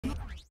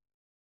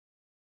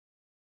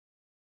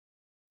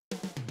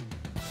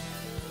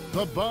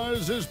The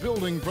buzz is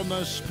building from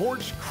the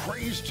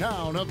sports-crazed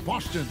town of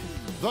Boston.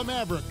 The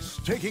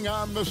Mavericks taking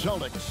on the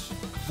Celtics.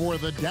 For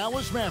the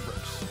Dallas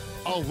Mavericks,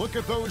 a look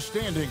at those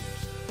standings.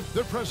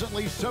 They're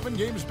presently 7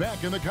 games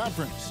back in the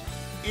conference.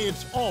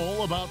 It's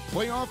all about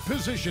playoff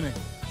positioning.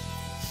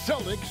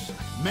 Celtics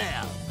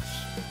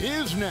Mavs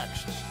is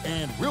next,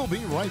 and we'll be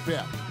right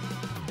back.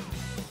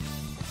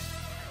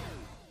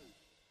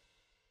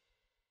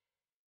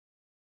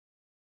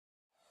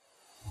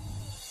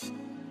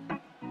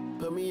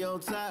 Put me on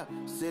top,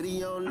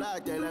 city on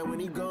lock, they like when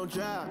he gon'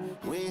 drop.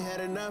 We ain't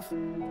had enough,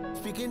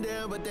 speaking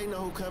down, but they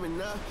know who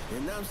coming up,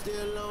 and I'm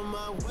still on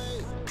my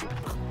way.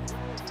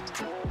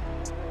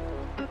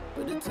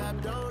 But the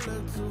top don't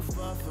look too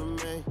far from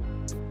me.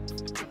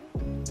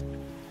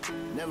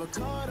 Never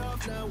caught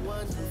off, not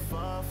once too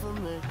far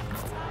from me.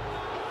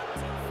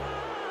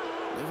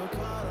 Never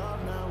caught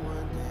off, not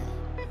one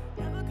day.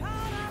 Never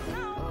caught off,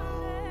 not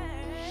one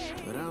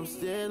day. But I'm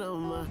still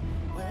on my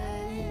way.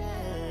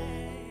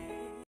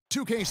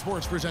 2K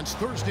Sports presents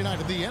Thursday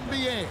night of the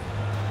NBA.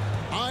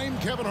 I'm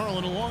Kevin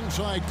Harlan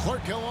alongside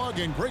Clark Kellogg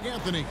and Greg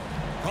Anthony.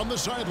 From the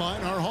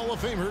sideline, our Hall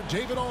of Famer,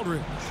 David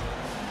Aldridge.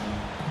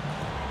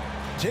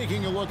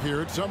 Taking a look here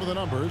at some of the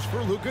numbers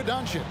for Luka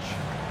Doncic.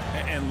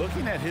 And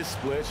looking at his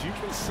splits, you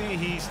can see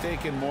he's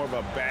taken more of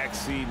a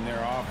backseat in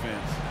their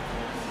offense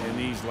in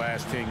these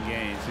last 10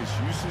 games. His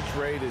usage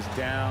rate is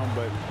down,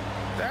 but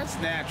that's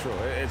natural.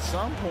 At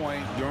some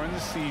point during the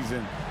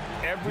season,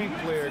 every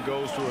player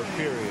goes through a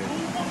period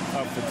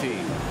of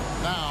fatigue.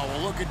 Now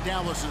we'll look at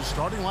Dallas's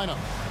starting lineup.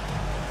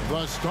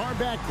 The star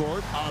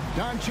backcourt of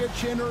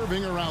Doncic and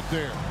Irving are out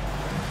there.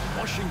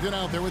 Washington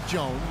out there with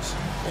Jones,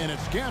 and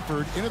it's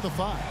Gafford in at the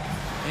 5.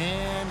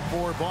 And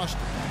for Boston,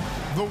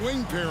 the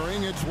wing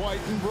pairing, it's White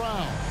and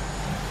Brown.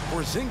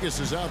 Porzingis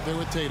is out there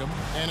with Tatum,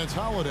 and it's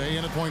Holiday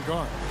in at point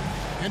guard.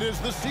 And as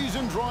the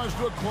season draws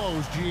to a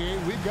close, GA,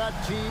 we've got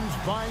teams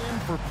vying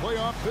for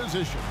playoff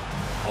position,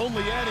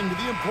 only adding to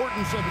the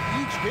importance of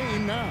each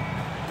game now.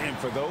 And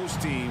for those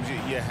teams,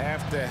 you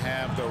have to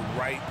have the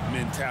right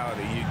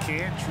mentality. You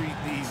can't treat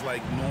these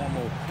like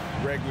normal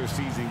regular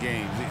season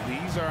games.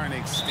 These are an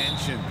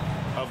extension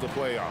of the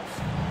playoffs.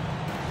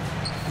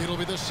 It'll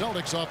be the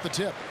Celtics off the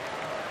tip.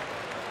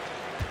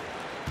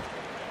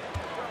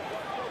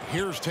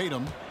 Here's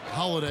Tatum.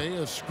 Holiday,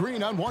 a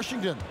screen on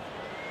Washington.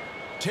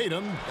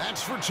 Tatum,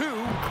 that's for 2.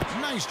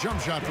 Nice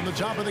jump shot from the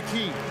top of the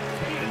key.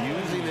 And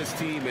using his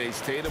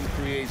teammates, Tatum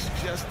creates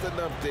just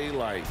enough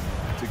daylight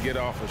to get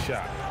off a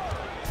shot.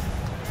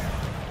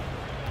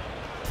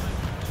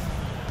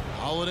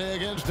 Holiday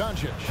against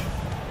Doncic.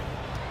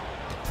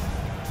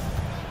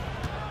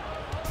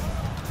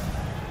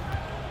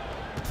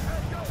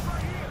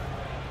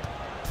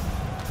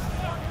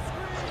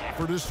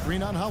 For the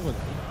screen on Holiday.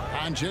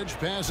 Doncic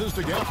passes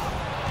to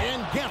Gafford,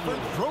 and Gafford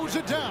throws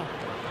it down.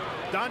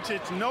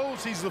 Doncic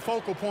knows he's the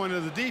focal point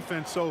of the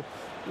defense, so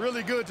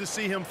really good to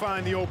see him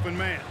find the open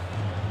man.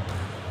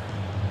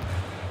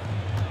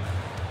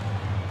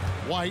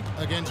 White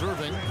against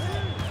Irving.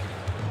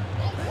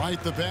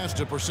 White the pass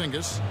to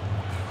Porzingis.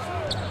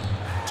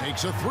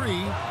 Takes a 3.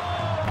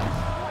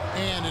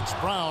 And it's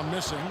Brown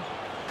missing.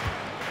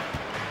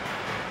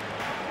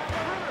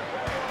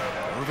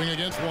 Irving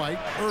against White.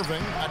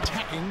 Irving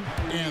attacking.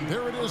 And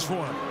there it is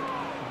for him.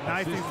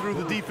 Knifing through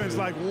the defense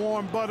like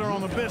warm butter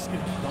on a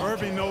biscuit.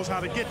 Irving knows how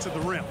to get to the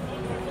rim.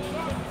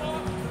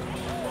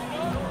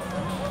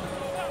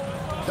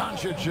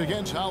 Doncic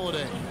against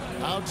Holiday.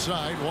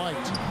 Outside,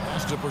 White.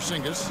 Pass to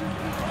Porzingis.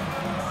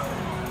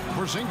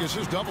 Porzingis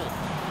is double.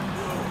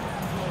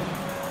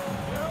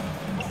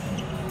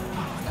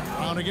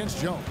 Brown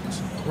against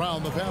Jones.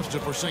 Brown the pass to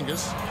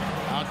Porzingis.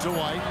 Out to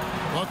White.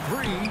 A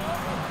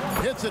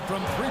 3. Hits it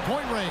from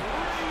three-point range.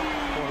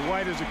 Boy,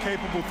 White is a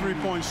capable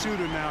three-point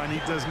shooter now, and he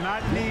does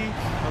not need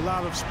a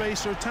lot of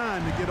space or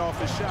time to get off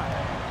his shot.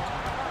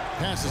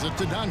 Passes it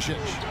to Doncic.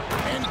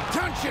 And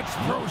Doncic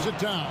throws it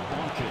down.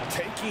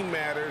 Taking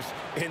matters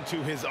into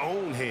his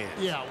own hands.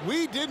 Yeah,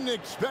 we didn't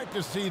expect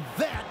to see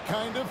that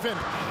kind of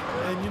finish.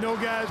 And you know,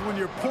 guys, when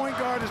your point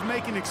guard is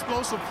making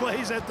explosive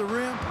plays at the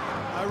rim,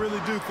 I really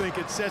do think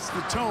it sets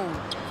the tone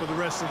for the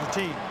rest of the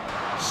team.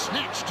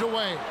 Snatched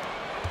away.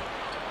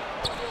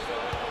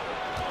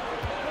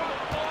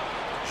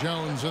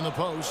 Jones in the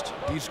post.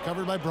 He's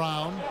covered by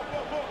Brown.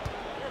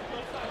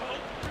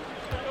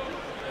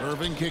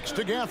 Irving kicks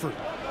to Gafford.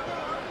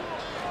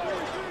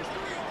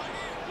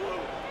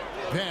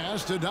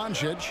 Pass to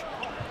Doncic.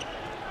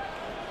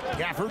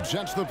 Gafford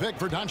sets the pick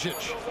for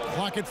Doncic.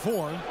 Clock at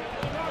 4.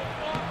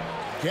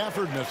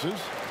 Gafford misses.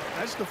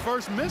 That's the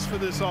first miss for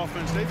this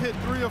offense. They've hit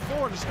 3 or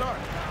 4 to start.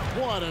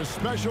 What a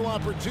special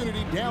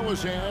opportunity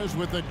Dallas has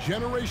with a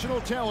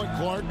generational talent,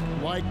 Clark,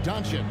 like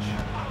Doncic.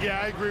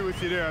 Yeah, I agree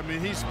with you there. I mean,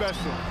 he's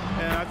special.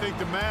 And I think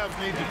the Mavs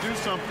need to do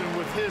something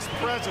with his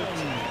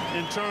presence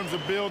in terms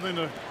of building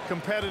a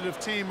competitive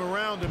team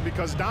around him,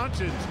 because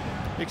Doncic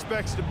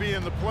expects to be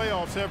in the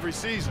playoffs every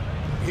season.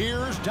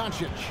 Here's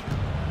Doncic.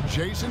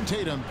 Jason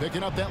Tatum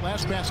picking up that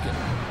last basket.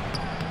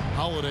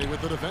 Holiday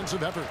with the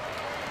defensive effort.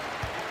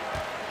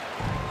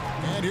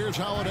 And here's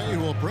Holiday, who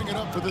will bring it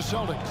up for the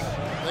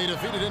Celtics. They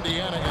defeated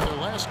Indiana in their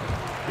last game.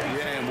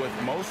 Yeah, and with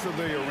most of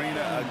the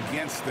arena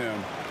against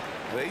them,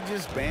 they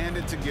just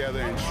banded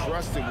together and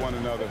trusted one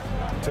another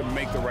to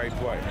make the right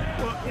play.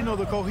 Well, you know,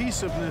 the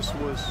cohesiveness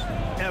was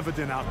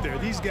evident out there.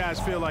 These guys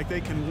feel like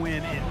they can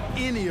win in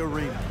any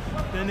arena,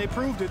 and they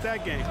proved it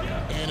that game.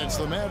 And it's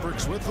the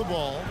Mavericks with the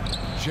ball.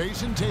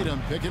 Jason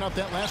Tatum picking up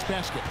that last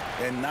basket.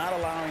 And not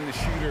allowing the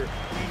shooter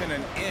even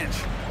an inch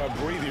of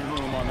breathing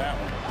room on that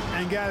one.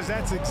 And, guys,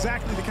 that's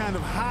exactly the kind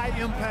of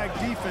high-impact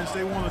defense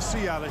they want to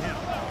see out of him.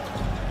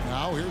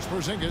 Now here's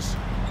Porzingis.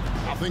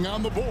 Nothing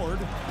on the board.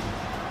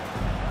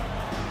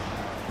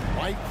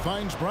 White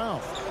finds Brown.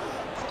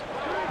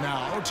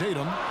 Now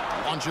Tatum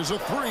launches a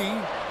three.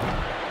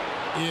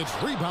 It's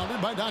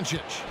rebounded by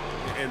Doncic.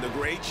 And the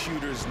great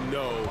shooters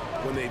know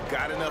when they've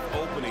got enough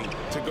opening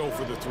to go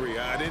for the three.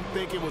 I didn't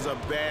think it was a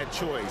bad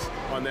choice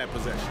on that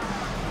possession.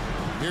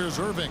 Here's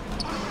Irving.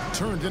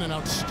 Turned in an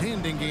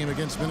outstanding game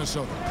against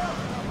Minnesota.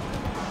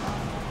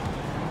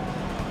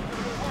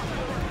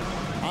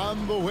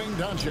 On the wing,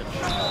 Doncic.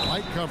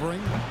 Light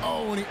covering.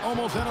 Oh, and he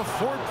almost had a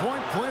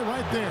 4-point play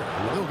right there.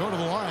 He'll go to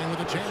the line with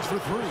a chance for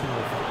three.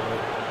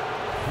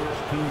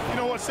 You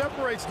know what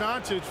separates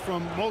Doncic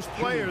from most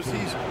players?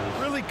 He's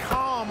really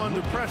calm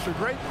under pressure.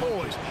 Great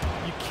poise.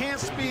 You can't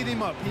speed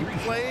him up. He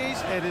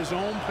plays at his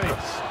own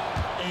pace.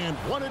 And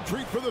what a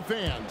treat for the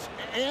fans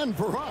and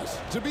for us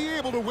to be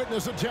able to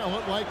witness a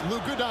talent like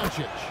Luka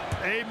Doncic.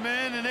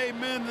 Amen and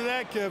amen to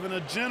that, Kevin.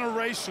 A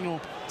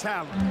generational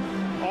talent.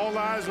 All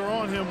eyes are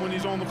on him when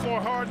he's on the floor.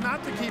 Hard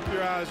not to keep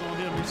your eyes on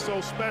him. He's so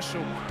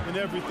special in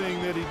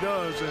everything that he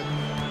does.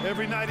 And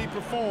every night he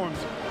performs,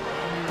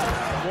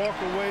 you walk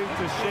away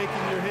just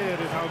shaking your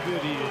head at how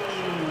good he is.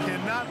 You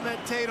cannot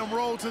let Tatum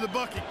roll to the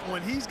bucket.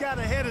 When he's got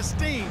a head of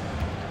steam,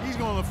 he's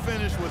going to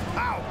finish with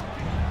power.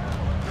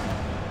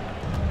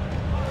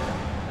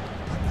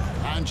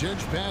 Doncic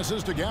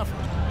passes to Gafford.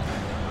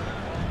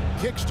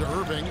 Kicks to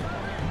Irving.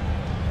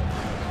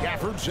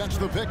 Gafford sets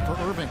the pick for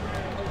Irving.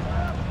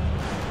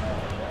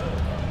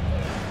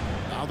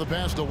 Now the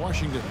pass to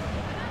Washington.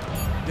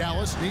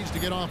 Dallas needs to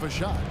get off a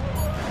shot.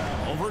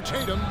 Over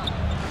Tatum.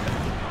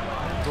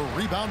 The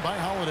rebound by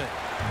Holiday.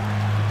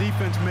 The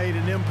defense made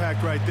an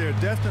impact right there.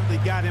 Definitely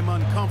got him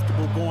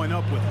uncomfortable going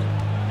up with it.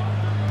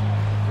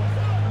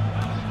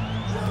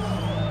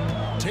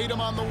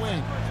 Tatum on the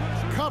wing.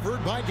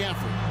 Covered by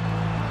Gafford.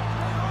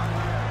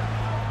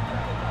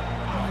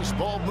 Nice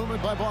ball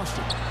movement by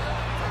Boston.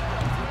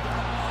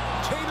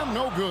 Tatum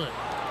no good.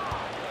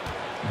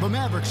 The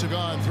Mavericks have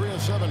gone 3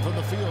 of 7 from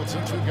the field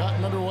since we've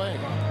gotten underway.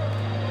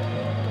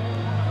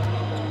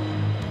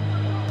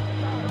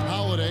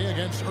 Holiday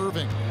against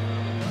Irving.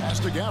 Pass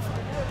to Gafford.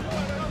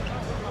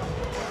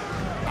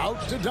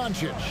 Out to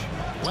Doncic.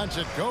 Lets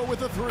it go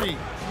with a three.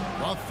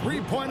 A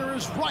three-pointer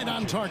is right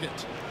on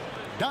target.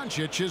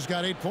 Doncic has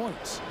got 8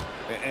 points.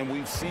 And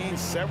we've seen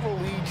several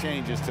lead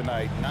changes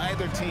tonight.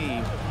 Neither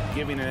team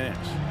giving an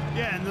inch.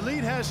 Yeah, and the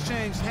lead has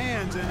changed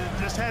hands, and it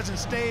just hasn't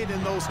stayed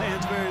in those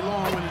hands very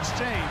long when it's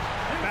changed.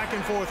 Back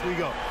and forth we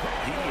go.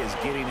 He is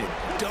getting it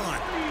done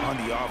on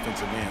the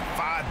offensive end.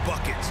 5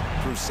 buckets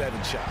through 7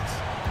 shots.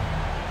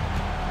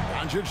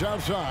 Doncic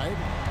outside.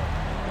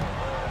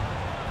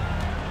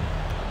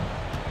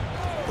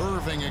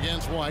 Irving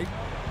against White.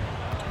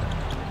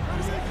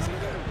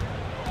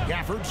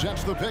 Gafford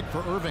sets the pick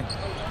for Irving.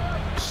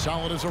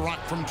 Solid as a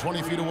rock from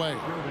 20 feet away.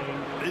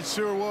 It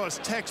sure was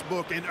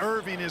textbook, and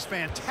Irving is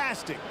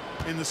fantastic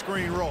in the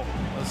screen roll.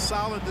 A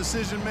solid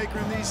decision maker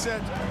in these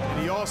sets,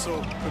 and he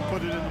also can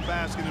put it in the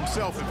basket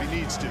himself if he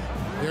needs to.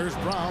 There's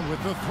Brown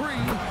with the three,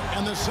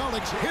 and the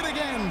Celtics hit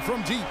again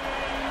from deep.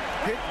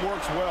 Pick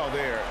works well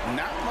there.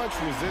 Not much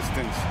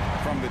resistance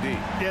from the D.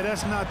 Yeah,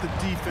 that's not the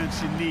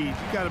defense you need.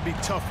 You got to be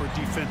tougher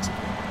defensively.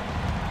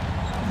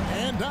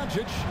 And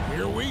Doncic,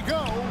 here we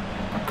go.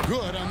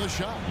 Good on the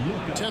shot.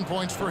 10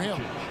 points for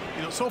him.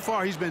 You know, so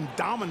far he's been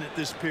dominant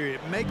this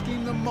period,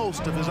 making the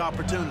most of his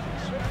opportunities.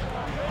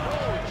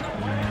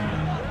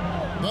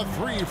 The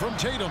three from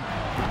Tatum.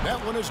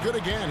 That one is good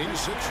again. He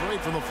sits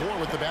straight from the floor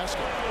with the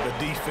basket.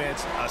 The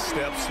defense a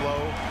step slow,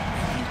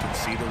 and you can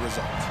see the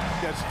results.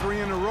 That's 3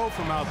 in a row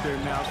from out there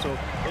now, so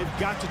they've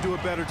got to do a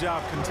better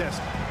job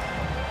contesting.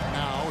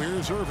 Now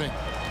here's Irving,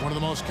 one of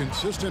the most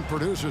consistent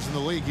producers in the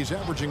league. He's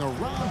averaging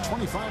around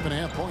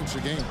 25.5 points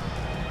a game.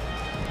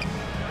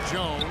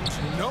 Jones,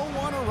 no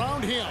one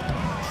around him.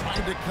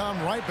 Trying to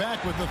come right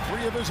back with the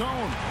three of his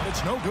own, but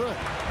it's no good.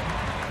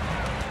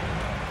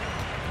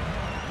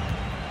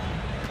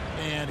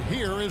 And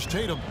here is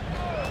Tatum.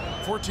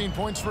 14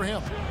 points for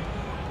him.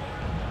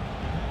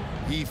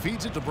 He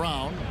feeds it to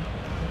Brown.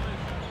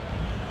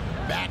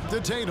 Back to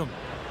Tatum.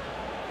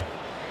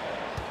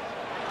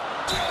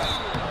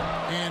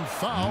 And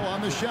foul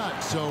on the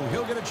shot, so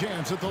he'll get a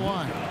chance at the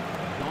line.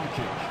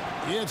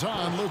 It's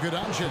on Luka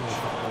Doncic.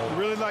 You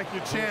really like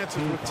your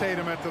chances with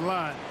Tatum at the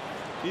line.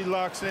 He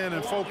locks in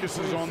and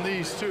focuses on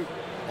these two.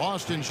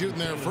 Boston shooting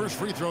their first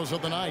free throws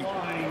of the night.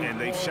 And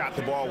they've shot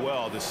the ball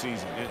well this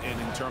season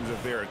in terms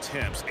of their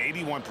attempts,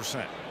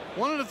 81%.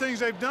 One of the things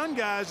they've done,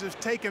 guys, is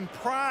taken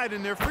pride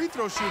in their free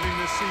throw shooting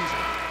this season,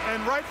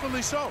 and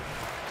rightfully so.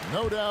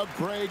 No doubt,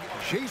 Greg,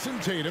 Jason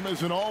Tatum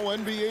is an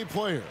all-NBA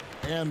player,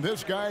 and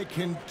this guy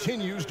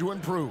continues to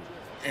improve.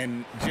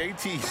 And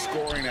JT's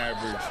scoring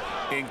average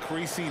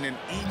increasing in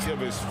each of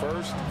his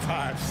first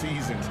 5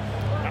 seasons.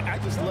 I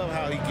just love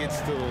how he gets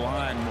to the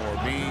line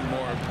more, being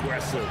more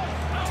aggressive.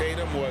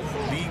 Tatum was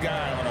the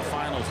guy on a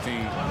finals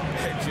team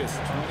at just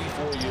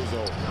 24 years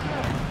old.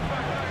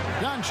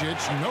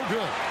 Doncic, no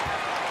good.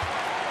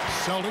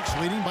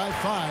 Celtics leading by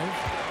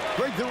 5.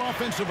 Greg, their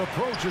offensive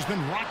approach has been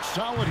rock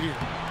solid here.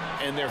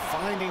 And they're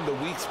finding the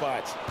weak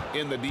spots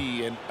in the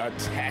D and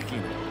attacking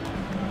it.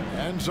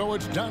 And so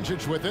it's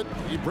Doncic with it.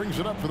 He brings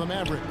it up for the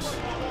Mavericks.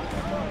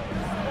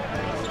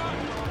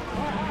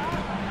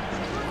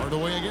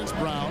 Hardaway against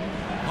Brown.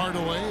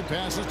 Hardaway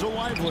passes to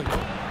Lively.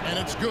 And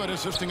it's good.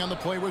 Assisting on the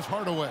play was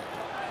Hardaway.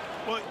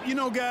 Well, you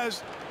know,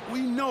 guys,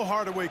 we know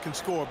Hardaway can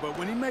score, but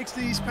when he makes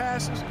these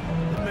passes,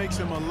 it makes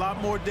him a lot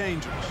more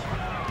dangerous.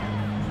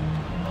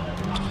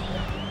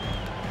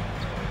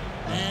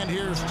 And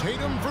here's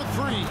Tatum for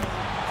 3.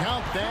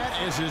 Count that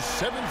as his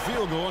 7th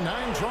field goal,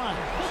 9 tries.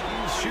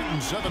 He's shooting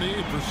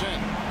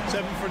 78%.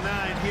 7 for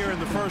 9 here in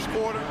the first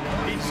quarter.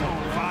 He's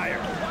on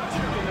fire.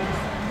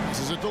 This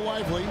is it to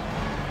Lively.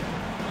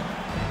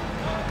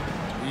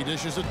 He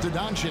dishes it to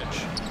Doncic.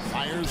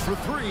 Fires for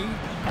 3.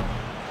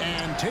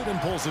 And Tatum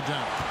pulls it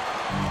down.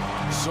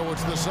 So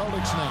it's the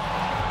Celtics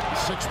now.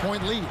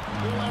 6-point lead.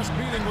 Their last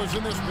meeting was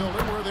in this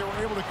building where they were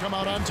able to come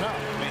out on top.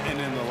 And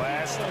in the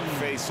last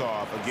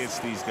face-off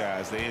against these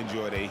guys, they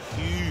enjoyed a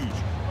huge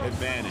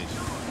advantage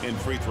in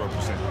free throw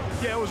percentage.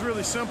 Yeah, it was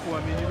really simple.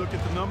 I mean, you look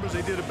at the numbers,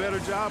 they did a better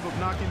job of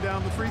knocking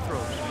down the free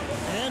throws.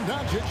 And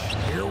Doncic,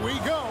 here we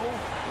go.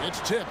 It's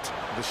tipped.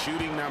 The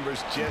shooting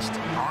numbers just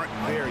aren't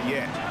there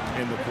yet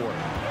in the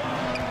quarter.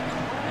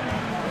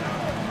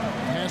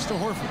 Pass to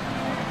Horford.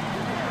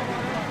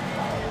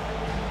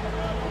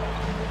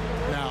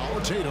 Now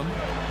Tatum.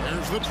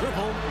 There's the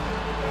triple.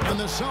 And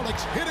the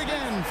Celtics hit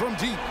again from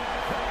deep.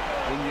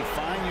 When you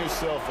find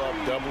yourself up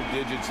double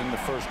digits in the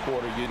first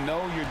quarter, you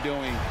know you're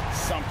doing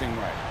something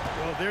right.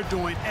 Well, they're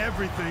doing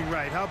everything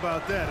right. How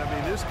about that? I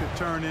mean, this could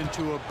turn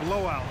into a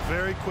blowout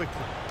very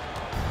quickly.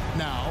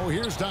 Now,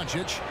 here's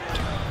Doncic.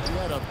 He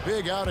had a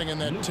big outing in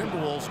that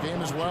Timberwolves game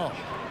as well.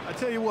 I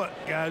tell you what,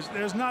 guys,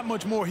 there's not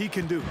much more he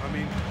can do. I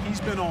mean, he's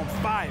been on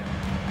fire,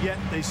 yet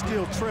they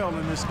still trail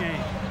in this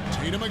game.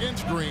 Tatum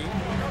against Green.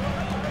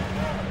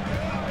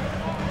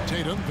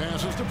 Tatum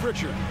passes to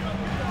Pritchard.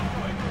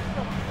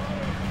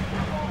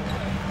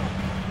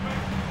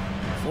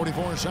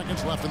 44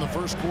 seconds left in the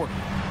first quarter.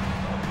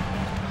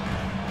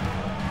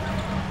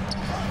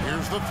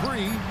 Here's the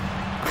 3.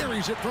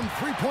 Buries it from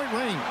 3-point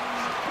range.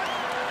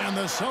 And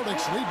the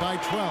Celtics lead by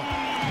 12.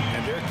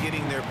 And they're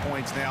getting their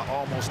points now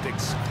almost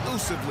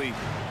exclusively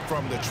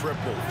from the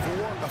triple.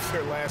 4 of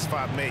their last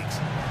 5 makes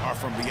are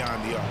from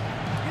beyond the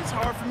arc. It's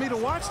hard for me to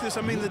watch this.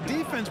 I mean, the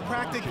defense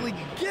practically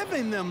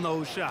giving them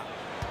those shots.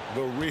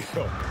 The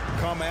real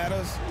come at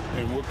us,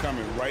 and we're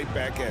coming right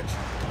back at you.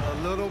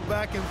 A little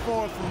back and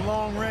forth from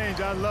long range.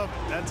 I love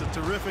it. That's a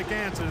terrific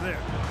answer there.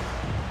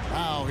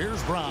 Now,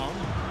 here's Brown.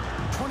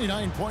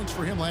 29 points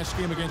for him last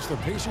game against the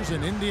Pacers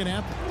in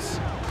Indianapolis.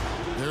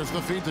 There's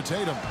the feed to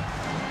Tatum.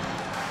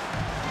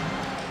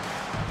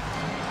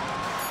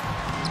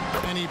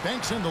 And he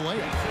banks in the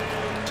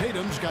layup.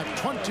 Tatum's got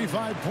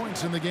 25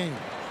 points in the game.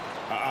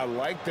 I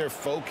like their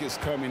focus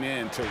coming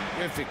in.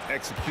 Terrific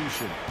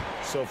execution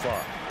so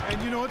far.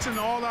 And, you know, it's an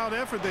all-out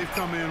effort they've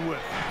come in with.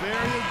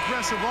 Very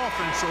aggressive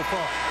offense so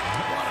far.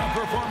 What a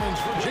performance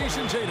for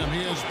Jason Tatum.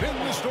 He has been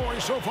the story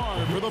so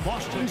far for the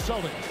Boston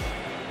Celtics.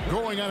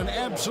 Going on an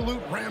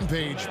absolute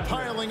rampage,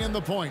 piling in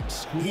the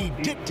points. He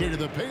dictated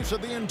the pace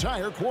of the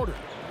entire quarter.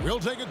 We'll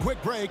take a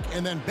quick break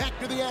and then back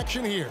to the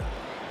action here.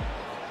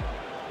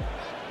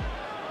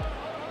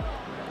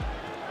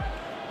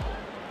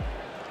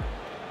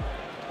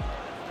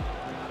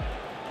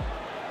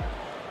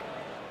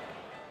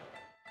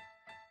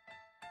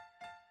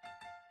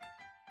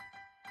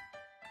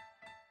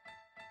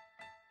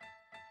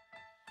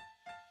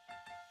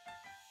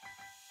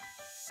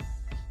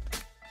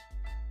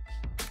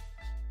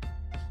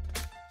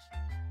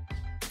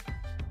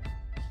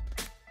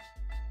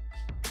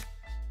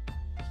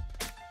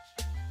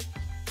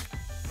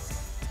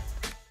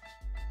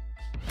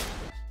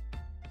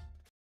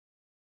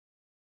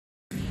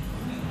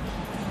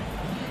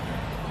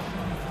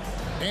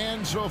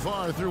 And so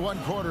far through one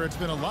quarter, it's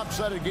been a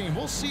lopsided game.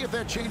 We'll see if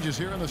that changes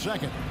here in the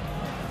second.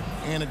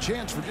 And a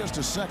chance for just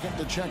a second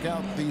to check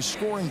out the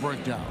scoring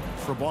breakdown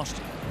for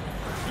Boston.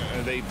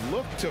 They've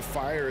looked to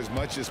fire as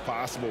much as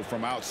possible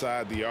from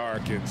outside the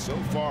arc, and so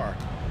far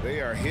they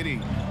are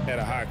hitting at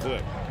a high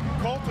clip.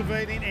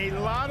 Cultivating a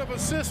lot of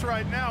assists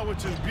right now,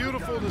 which is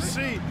beautiful to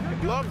see.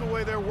 Love the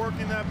way they're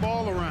working that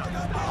ball around.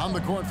 On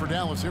the court for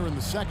Dallas here in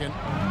the second,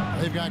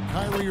 they've got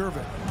Kyrie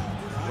Irving.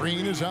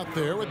 Green is out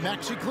there with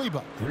Maxi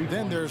Kleber.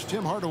 Then there's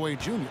Tim Hardaway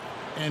Jr.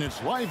 And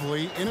it's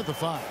Lively in at the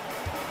 5.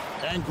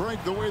 And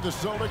Greg, the way the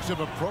Celtics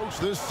have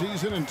approached this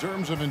season in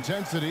terms of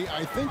intensity,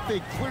 I think they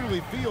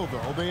clearly feel,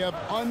 though, they have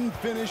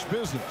unfinished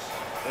business.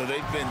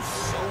 They've been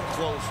so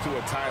close to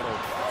a title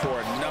for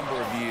a number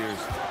of years.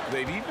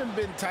 They've even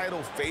been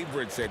title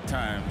favorites at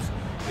times.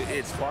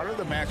 It's part of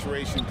the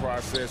maturation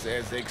process,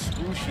 as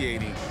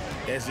excruciating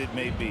as it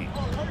may be.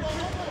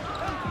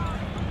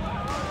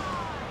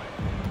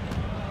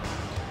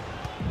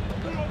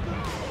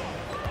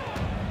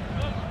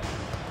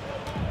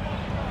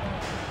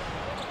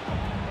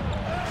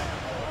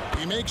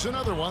 He makes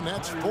another one.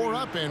 That's 4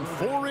 up and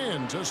 4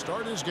 in to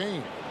start his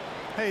game.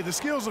 Hey, the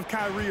skills of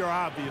Kyrie are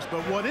obvious,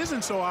 but what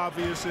isn't so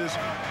obvious is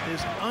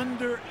his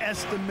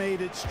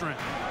underestimated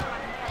strength.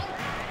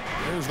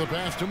 There's the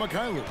pass to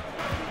Mikhailuk.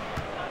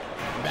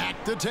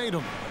 Back to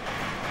Tatum.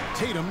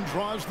 Tatum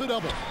draws the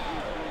double.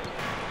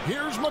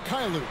 Here's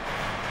Mikhailuk.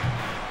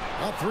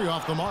 A 3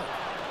 off the mark.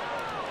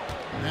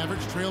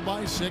 Mavericks trail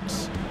by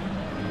 6.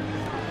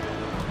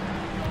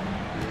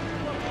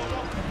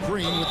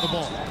 Green with the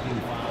ball.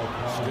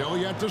 Still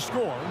yet to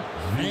score.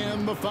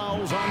 And the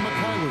foul's on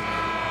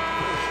Mikhailuk.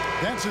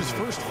 That's his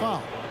first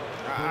foul.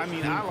 I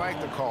mean, I like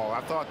the call.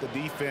 I thought the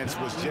defense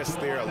was just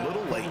there a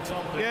little late.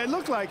 Yeah, it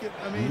looked like it.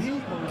 I mean, he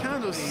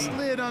kind of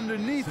slid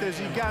underneath as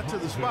he got to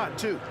the spot,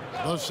 too.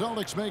 The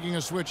Celtics making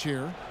a switch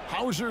here.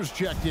 Hauser's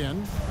checked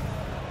in.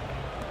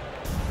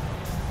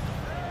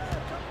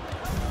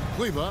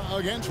 Kleba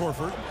against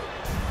Horford.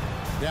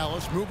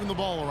 Dallas moving the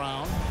ball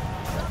around.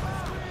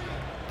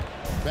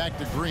 Back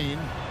to Green.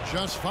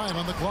 Just 5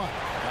 on the clock.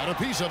 Got a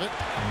piece of it.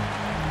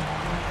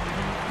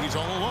 He's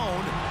all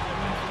alone.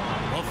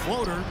 A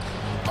floater.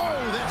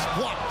 Oh, that's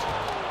blocked.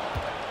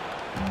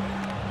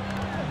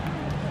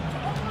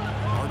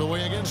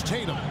 Hardaway against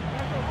Tatum.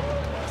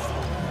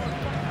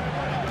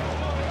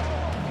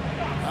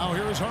 Now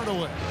here's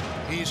Hardaway.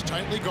 He's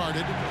tightly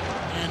guarded.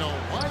 And a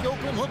wide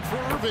open look for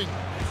Irving.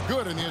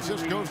 Good, and the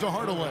assist goes to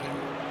Hardaway.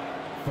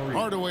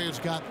 Hardaway has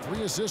got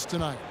 3 assists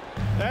tonight.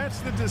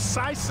 That's the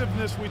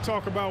decisiveness we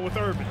talk about with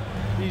Irving.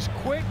 He's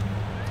quick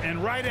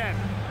and right at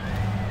it.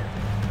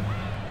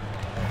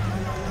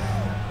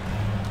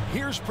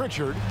 Here's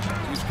Pritchard.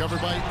 He's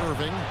covered by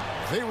Irving.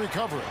 They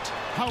recover it.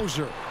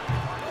 Hauser.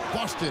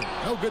 Boston.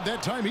 No good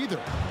that time either.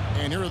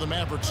 And here are the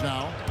Mavericks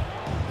now.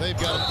 They've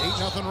got an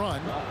 8-0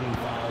 run.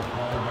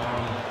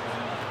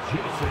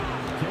 Jason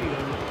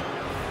Tatum.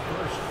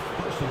 First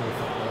personal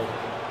foul.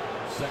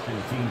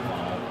 Second team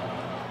foul.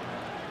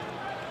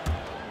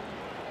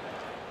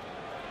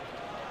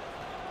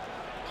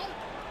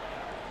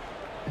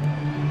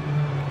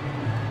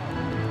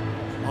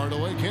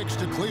 Hardaway kicks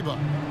to Kleba.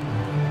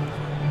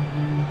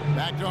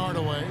 Back to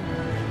Hardaway.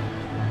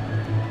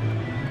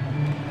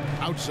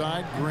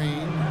 Outside,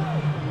 Green.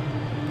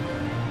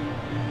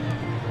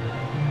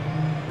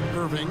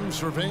 Irving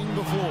surveying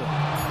the floor.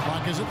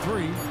 Clock is at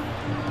 3.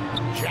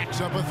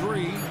 Jacks up a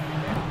 3.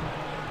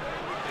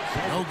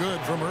 No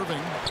good from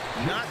Irving.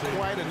 Not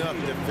quite enough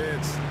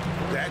defense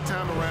that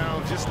time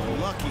around. Just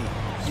lucky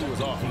he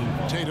was off.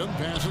 Tatum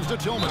passes to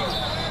Tillman.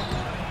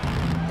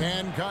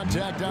 And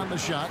contact on the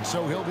shot,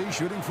 so he'll be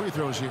shooting free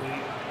throws here.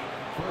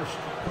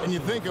 And you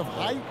think of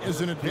height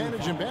as an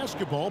advantage in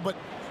basketball, but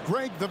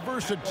Greg, the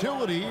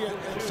versatility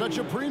at such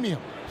a premium.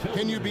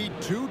 Can you be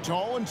too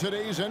tall in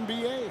today's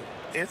NBA?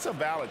 It's a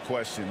valid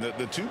question.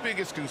 The 2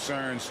 biggest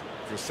concerns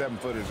for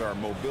 7-footers are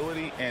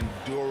mobility and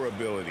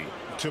durability.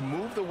 To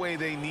move the way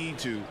they need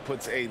to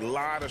puts a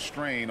lot of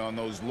strain on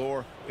those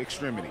lower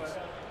extremities.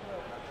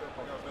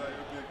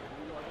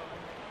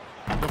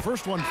 The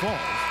first one falls.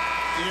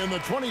 In the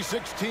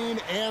 2016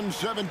 and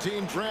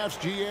 17 drafts,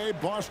 GA,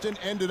 Boston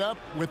ended up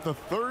with the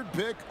 3rd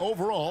pick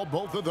overall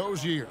both of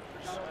those years.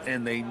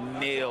 And they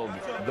nailed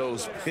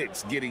those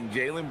picks, getting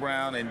Jaylen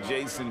Brown and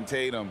Jason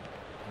Tatum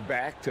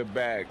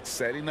back-to-back,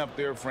 setting up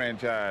their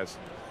franchise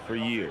for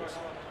years.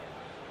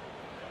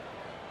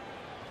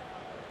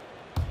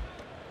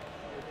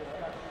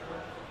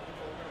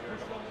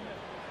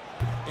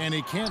 And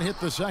he can't hit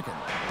the second.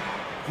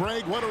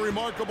 Greg, what a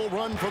remarkable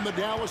run from the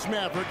Dallas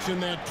Mavericks in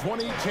that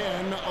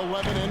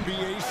 2010-11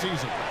 NBA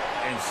season.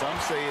 And some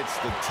say it's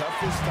the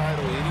toughest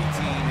title any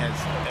team has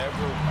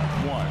ever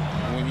won.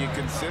 When you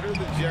consider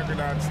the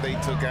juggernauts they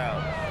took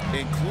out,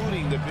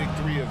 including the big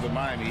 3 of the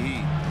Miami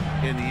Heat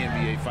in the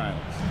NBA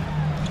Finals.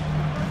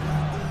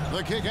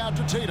 The kick out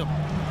to Tatum.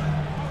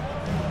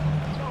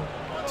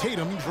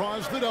 Tatum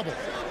draws the double.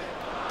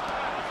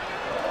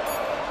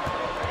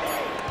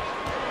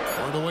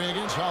 Hardaway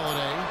against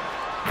Holiday.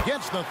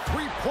 Gets the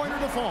 3-pointer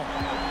to fall.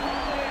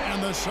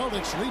 And the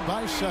Celtics lead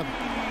by 7.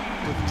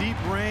 With deep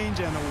range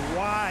and a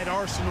wide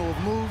arsenal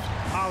of moves,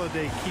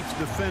 Holiday keeps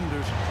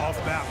defenders off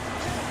balance.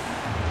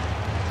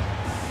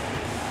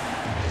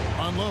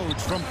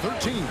 Unloads from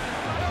 13.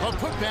 A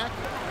putback.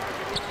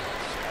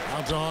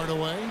 Out to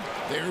Hardaway.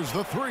 There's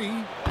the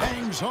 3.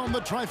 Bangs home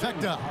the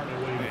trifecta.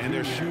 And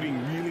they're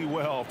shooting really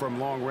well from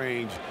long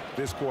range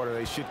this quarter.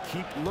 They should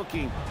keep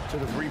looking to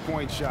the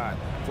 3-point shot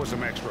for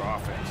some extra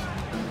offense.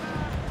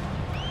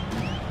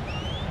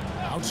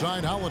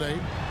 Outside Holiday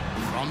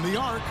from the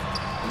arc.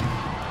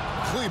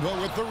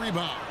 Kleba with the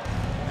rebound.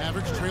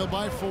 Mavericks trail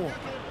by 4.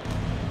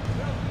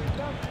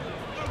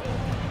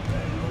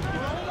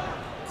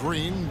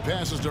 Green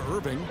passes to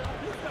Irving.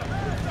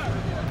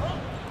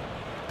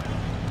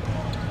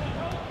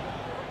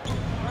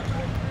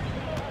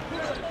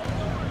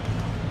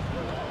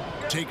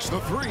 Takes the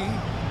 3.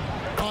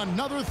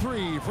 Another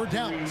 3 for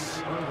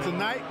Dallas.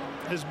 Tonight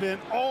has been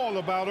all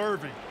about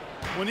Irving.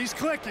 When he's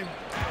clicking,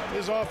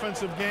 his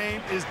offensive game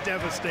is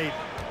devastating.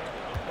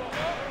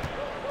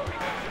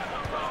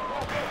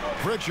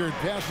 Pritchard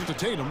passes to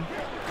Tatum.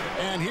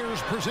 And here's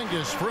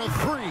Porzingis for a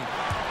 3.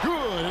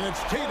 Good, and it's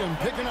Tatum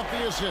picking up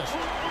the assist.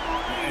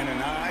 And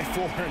an eye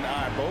for an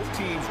eye. Both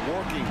teams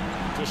working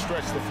to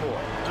stretch the floor.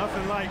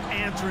 Nothing like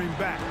answering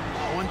back.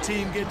 One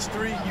team gets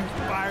 3, you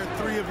fire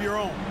 3 of your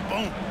own.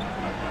 Boom.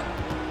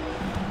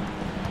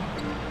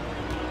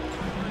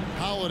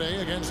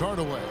 Holiday against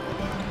Hardaway.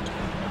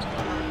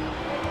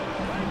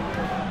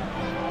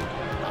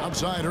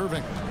 Outside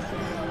Irving.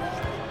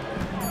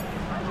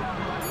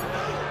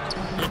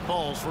 It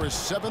falls for his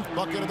 7th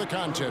bucket of the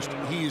contest.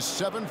 He's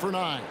 7 for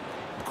 9.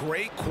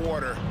 Great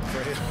quarter for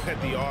him at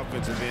the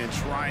offensive end,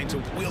 trying to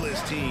will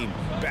his team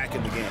back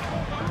in the game.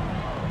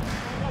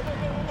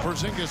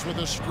 Porzingis with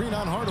a screen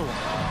on Hardaway.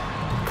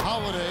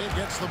 Holiday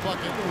gets the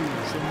bucket.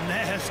 Some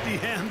nasty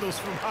handles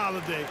from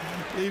Holiday,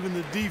 leaving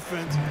the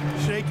defense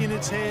shaking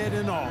its head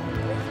and all.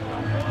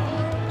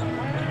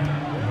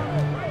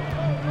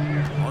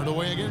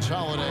 Hardaway against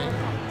Holiday.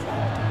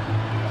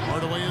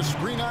 Hardaway is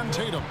screen on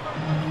Tatum.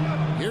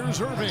 Here's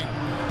Irving.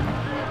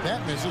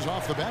 That misses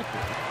off the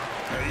backboard.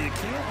 You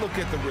can't look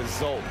at the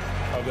result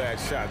of that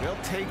shot. They'll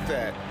take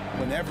that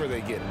whenever they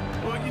get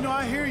it. Well, you know,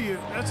 I hear you.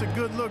 That's a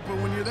good look, but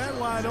when you're that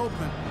wide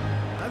open,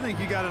 I think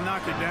you got to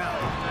knock it down.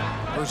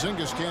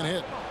 Porzingis can't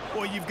hit.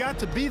 Well, you've got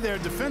to be there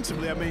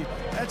defensively. I mean,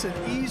 that's an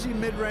easy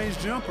mid-range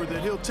jumper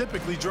that he'll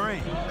typically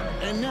drain.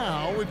 And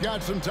now we've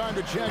got some time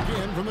to check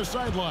in from the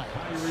sideline.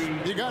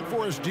 You got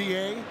for us,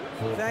 DA?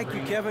 Thank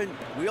you, Kevin.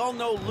 We all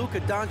know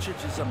Luka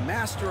Doncic is a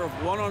master of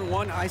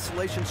one-on-one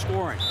isolation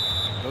scoring.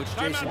 Coach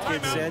Jason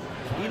Kidd said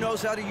he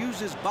knows how to use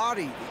his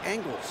body, the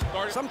angles.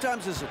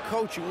 Sometimes as a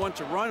coach you want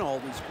to run all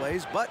these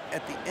plays, but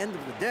at the end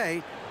of the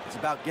day, it's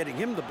about getting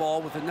him the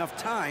ball with enough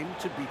time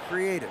to be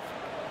creative.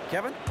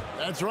 Kevin?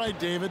 That's right,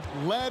 David.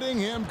 Letting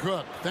him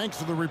cook. Thanks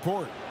for the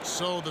report.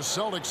 So the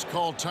Celtics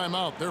called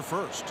timeout. They're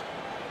first.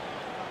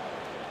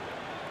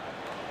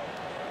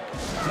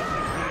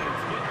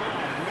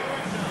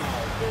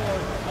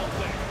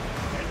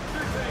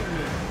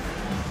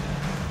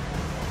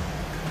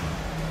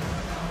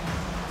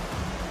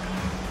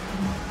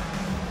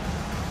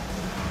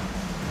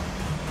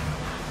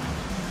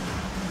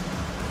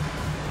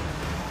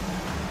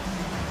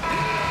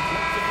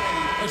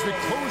 As we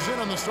close in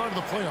on the start of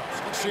the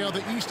playoffs, let's see how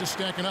the East is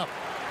stacking up.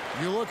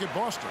 You look at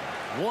Boston.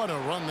 What a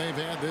run they've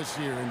had this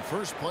year, in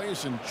first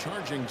place and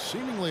charging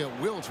seemingly at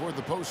will toward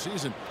the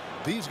postseason.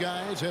 These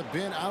guys have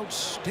been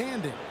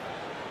outstanding.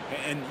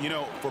 And, you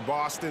know, for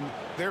Boston,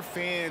 their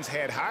fans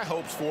had high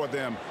hopes for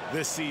them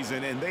this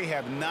season, and they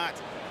have not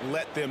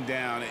let them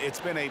down.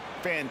 It's been a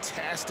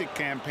fantastic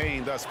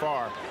campaign thus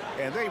far,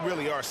 and they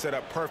really are set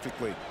up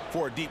perfectly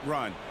for a deep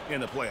run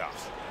in the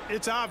playoffs.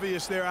 It's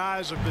obvious their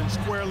eyes have been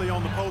squarely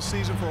on the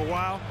postseason for a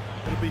while.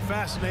 It'll be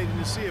fascinating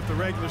to see if the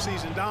regular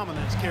season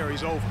dominance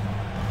carries over.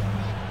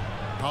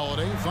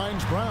 Holiday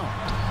finds Brown.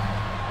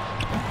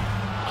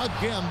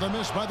 Again, the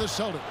miss by the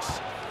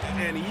Celtics.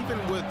 And even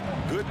with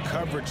good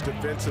coverage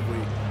defensively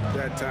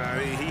that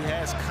time, he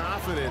has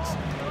confidence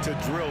to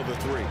drill the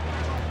 3.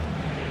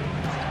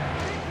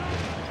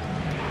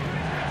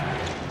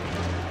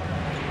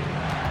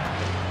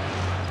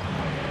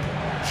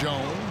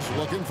 Jones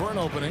looking for an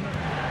opening.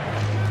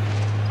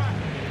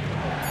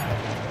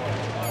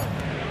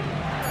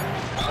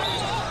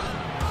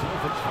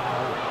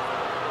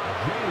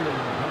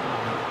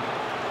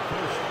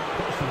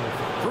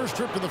 First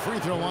trip to the free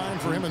throw line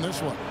for him in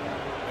this one.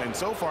 And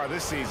so far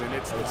this season,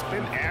 it's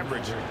been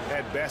average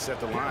at best at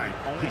the line.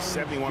 Only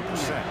 71%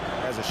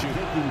 as a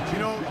shooter. You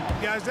know,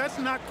 guys, that's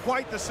not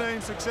quite the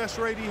same success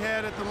rate he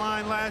had at the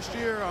line last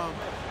year,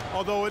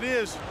 although it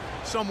is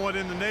somewhat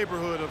in the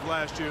neighborhood of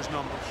last year's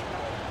numbers.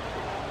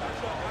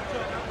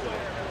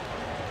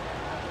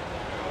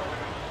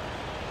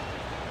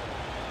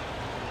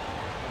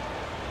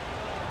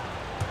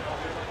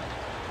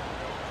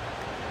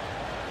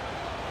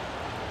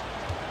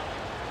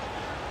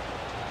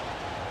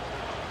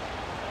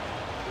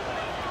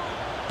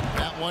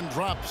 One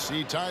drops.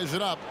 He ties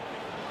it up.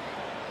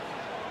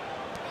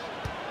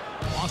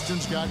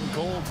 Boston's gotten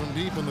cold from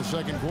deep in the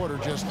second quarter.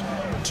 Just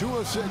 2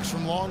 of 6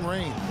 from long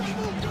range.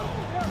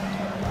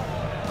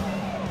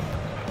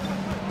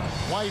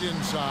 White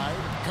inside.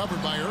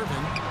 Covered by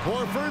Irving.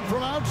 Horford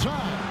from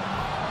outside.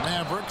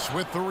 Mavericks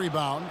with the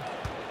rebound.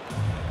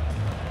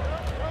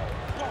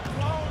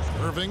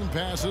 Irving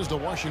passes to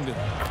Washington.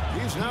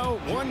 He's now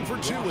 1 for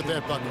 2 with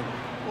that bucket.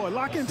 Boy,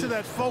 lock into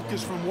that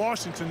focus from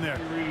Washington there.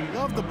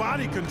 Love the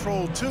body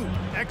control, too.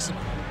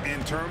 Excellent.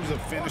 In terms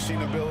of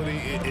finishing ability,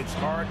 it's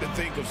hard to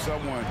think of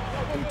someone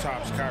who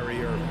tops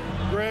Kyrie Irving.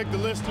 Greg, the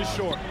list is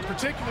short,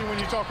 particularly when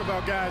you talk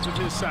about guys of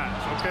his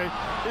size, okay?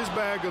 His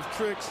bag of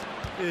tricks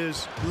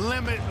is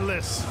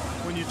limitless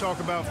when you talk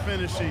about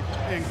finishing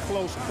in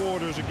close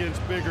quarters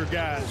against bigger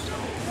guys.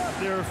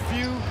 There are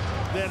few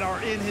that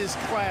are in his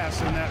class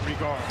in that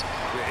regard.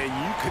 And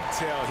you could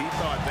tell he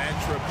thought that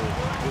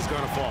triple was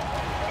going to fall.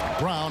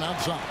 Brown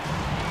outside.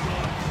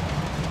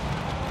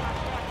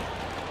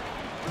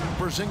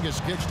 Porzingis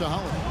kicks to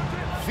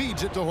Holiday.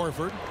 Feeds it to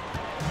Horford.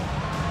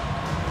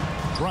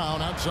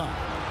 Brown outside.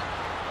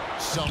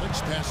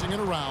 Celtics passing it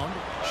around.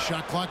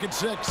 Shot clock at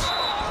 6.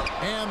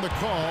 And the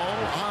call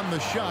on the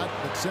shot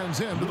that sends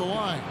him to the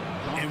line.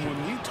 And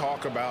when we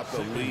talk about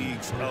the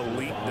league's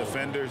elite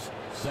defenders,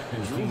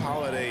 Drew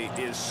Holiday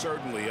is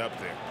certainly up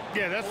there.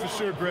 Yeah, that's for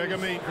sure, Greg. I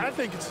mean, I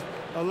think it's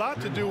a lot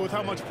to do with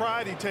how much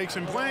pride he takes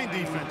in playing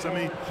defense. I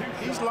mean,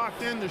 he's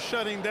locked into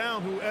shutting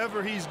down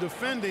whoever he's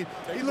defending.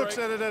 He looks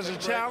at it as a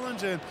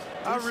challenge, and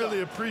I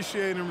really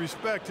appreciate and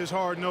respect his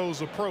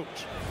hard-nosed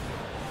approach.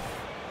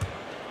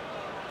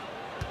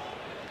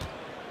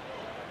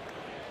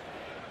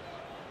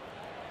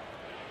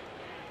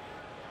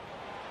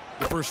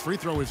 The first free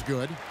throw is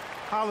good.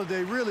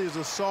 Holiday really is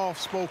a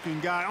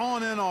soft-spoken guy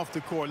on and off the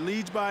court.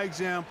 Leads by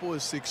example,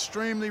 is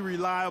extremely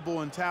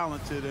reliable and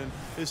talented, and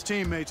his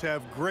teammates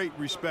have great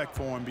respect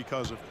for him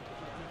because of it.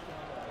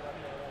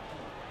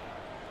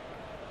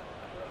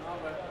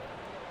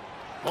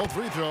 Both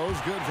free throws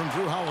good from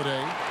Drew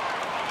Holiday.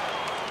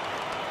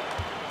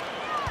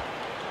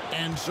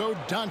 And so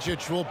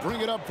Doncic will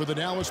bring it up for the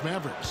Dallas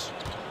Mavericks.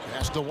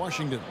 Pass to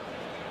Washington.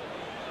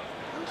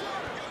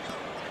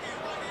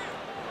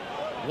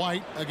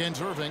 White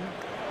against Irving.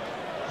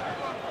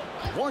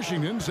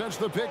 Washington sets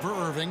the pick for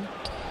Irving.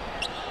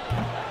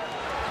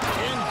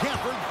 And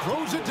Gafford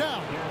throws it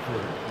down.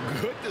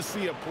 Good to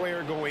see a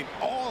player going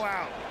all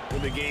out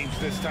when the game's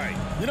this tight.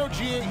 You know,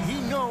 G.A., he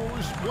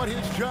knows what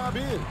his job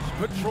is.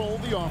 Patrol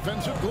the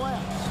offensive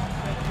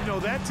glass. You know,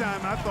 that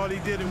time I thought he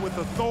did it with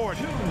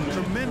authority.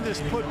 Tremendous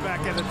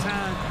putback at a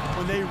time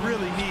when they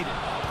really need it.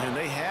 And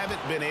they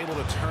haven't been able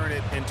to turn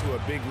it into a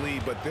big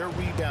lead, but their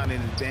rebounding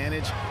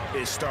advantage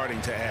is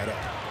starting to add up.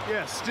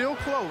 Yeah, still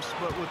close,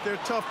 but with their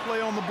tough play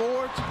on the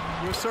boards,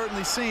 we're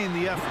certainly seeing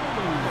the effort.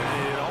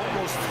 It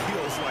almost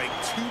feels like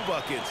 2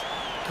 buckets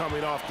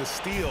coming off the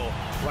steal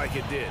like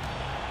it did.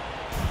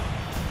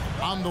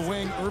 On the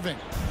wing, Irving.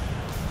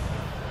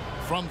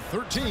 From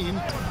 13,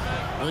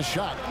 the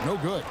shot, no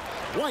good.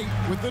 White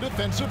with the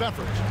defensive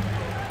effort.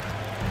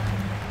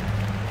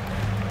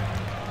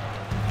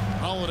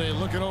 Holiday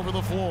looking over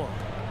the floor.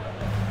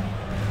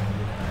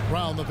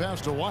 Brown the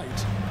pass to White.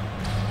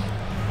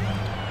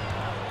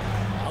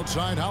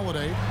 Outside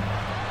Holiday.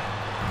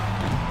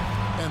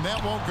 And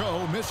that won't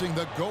go, missing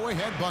the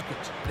go-ahead bucket.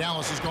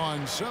 Dallas has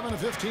gone 7 of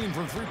 15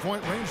 from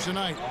three-point range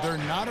tonight. They're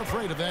not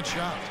afraid of that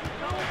shot.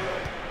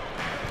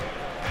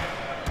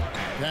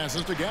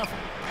 Passes to Gafford.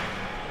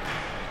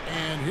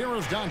 And here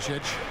is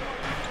Doncic.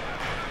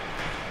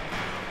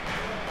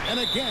 And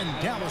again,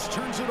 Dallas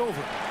turns it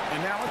over.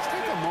 And now let's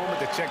take a moment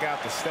to check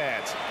out the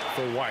stats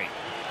for White.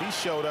 He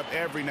showed up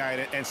every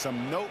night and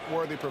some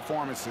noteworthy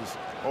performances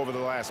over the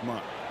last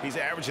month. He's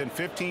averaging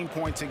 15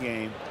 points a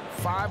game,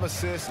 5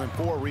 assists, and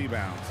 4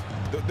 rebounds.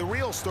 The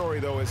real story,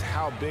 though, is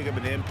how big of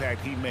an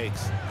impact he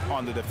makes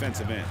on the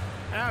defensive end.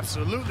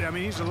 Absolutely. I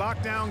mean, he's a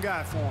lockdown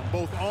guy for him,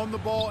 both on the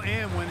ball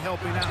and when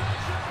helping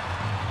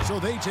out. So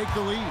they take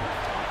the lead.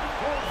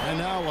 And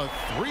now a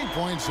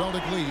 3-point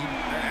Celtic lead.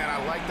 And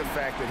I like the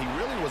fact that he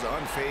really was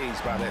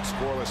unfazed by that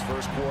scoreless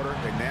first quarter.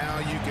 And now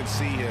you can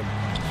see him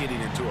getting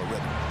into a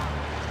rhythm.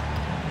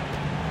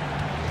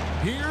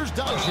 Here's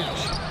Doncic.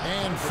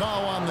 And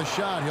foul on the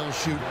shot. He'll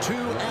shoot 2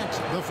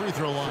 at the free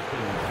throw line.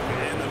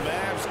 And the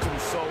Mavs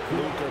consult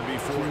Luka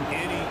before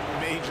any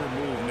major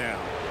move now.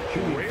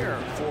 Rare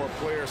for a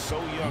player so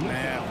young to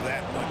have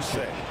that much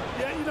say.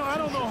 Yeah, you know, I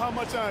don't know how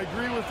much I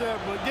agree with that,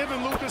 but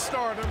given Luka's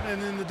stardom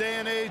and in the day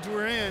and age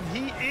we're in,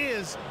 he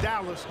is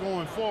Dallas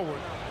going forward.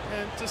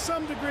 And to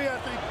some degree, I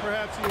think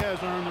perhaps he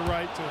has earned the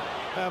right to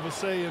have a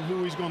say in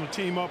who he's going to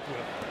team up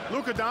with.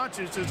 Luka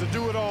Doncic is a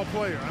do-it-all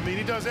player. I mean,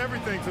 he does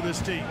everything for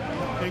this team,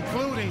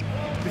 including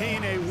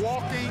being a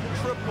walking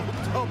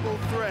triple-double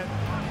threat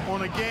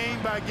on a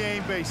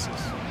game-by-game basis.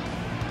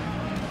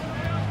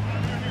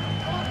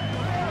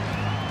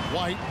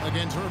 White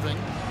against Irving,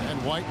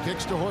 and White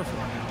kicks to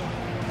Horford.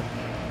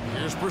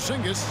 Here's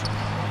Porzingis.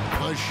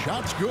 The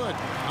shot's good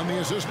on the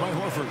assist by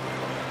Horford.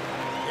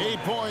 8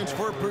 points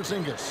for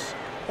Porzingis.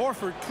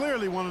 Horford,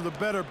 clearly one of the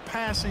better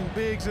passing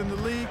bigs in the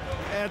league,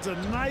 adds a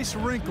nice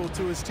wrinkle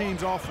to his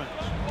team's offense.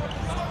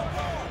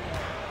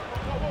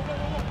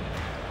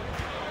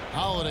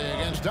 Holiday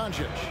against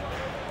Doncic.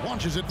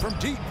 Launches it from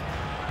deep.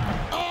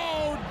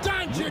 Oh,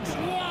 Doncic,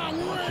 long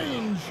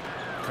range.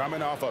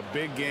 Coming off a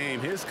big game,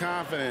 his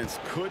confidence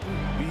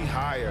couldn't be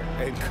higher,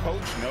 and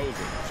coach knows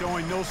it.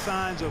 Showing no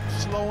signs of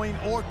slowing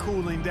or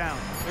cooling down.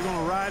 They're going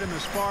to ride him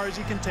as far as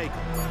he can take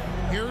him.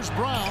 Here's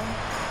Brown,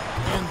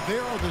 and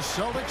there are the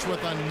Celtics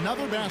with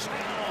another basket.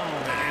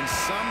 And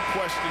some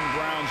question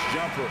Brown's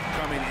jumper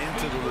coming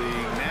into the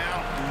league.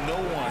 Now no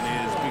one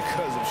is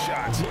because of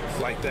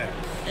shots like that.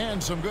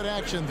 And some good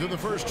action through the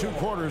first 2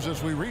 quarters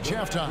as we reach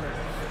halftime.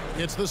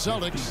 It's the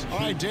Celtics. All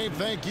right, Dave,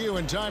 thank you.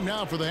 And time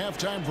now for the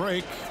halftime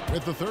break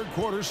with the 3rd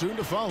quarter soon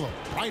to follow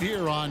right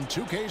here on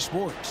 2K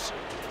Sports.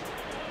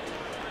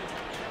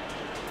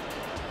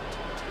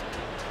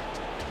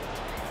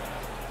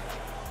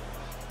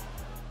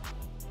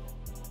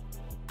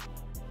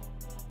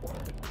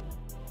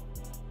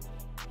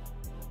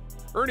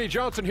 Ernie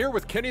Johnson here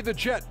with Kenny the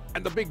Jet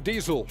and the Big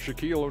Diesel,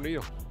 Shaquille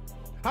O'Neal.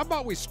 How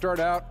about we start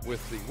out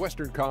with the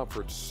Western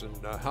Conference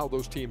and how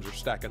those teams are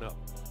stacking up?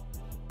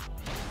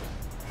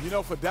 You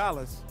know, for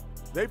Dallas,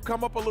 they've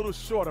come up a little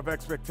short of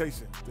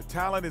expectations. The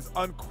talent is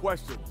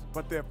unquestioned,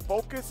 but their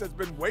focus has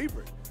been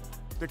wavering.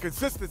 The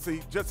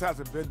consistency just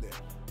hasn't been there.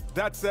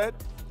 That said,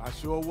 I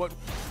sure would.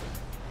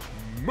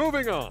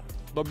 Moving on,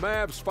 the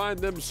Mavs find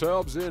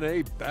themselves in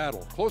a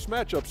battle. Close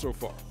matchup so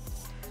far.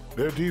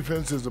 Their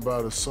defense is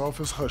about as soft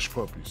as hush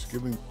puppies,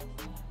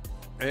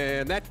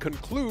 And that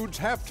concludes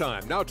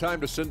halftime. Now time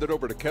to send it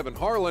over to Kevin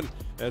Harlan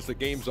as the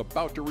game's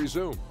about to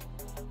resume.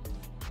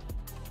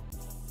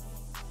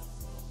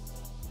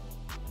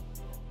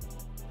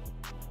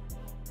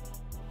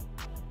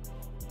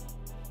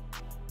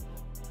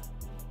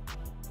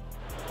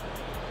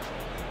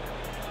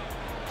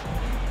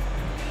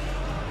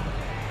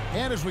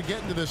 And as we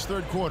get into this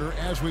 3rd quarter,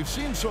 as we've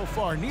seen so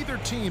far, neither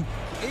team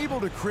able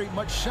to create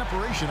much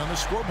separation on the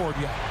scoreboard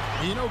yet.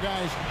 You know,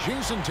 guys,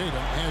 Jason Tatum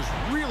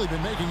has really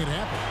been making it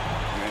happen.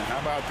 And how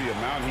about the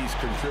amount he's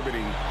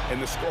contributing in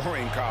the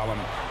scoring column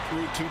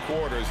through 2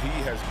 quarters? He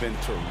has been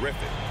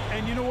terrific.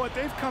 And you know what?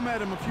 They've come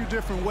at him a few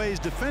different ways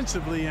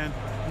defensively, and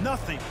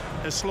nothing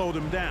has slowed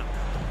him down.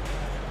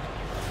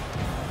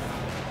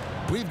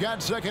 We've got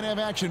 2nd half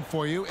action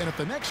for you, and if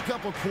the next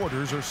couple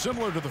quarters are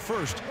similar to the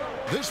first,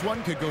 this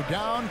one could go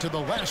down to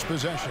the last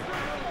possession.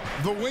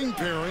 The wing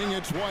pairing,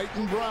 it's White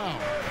and Brown.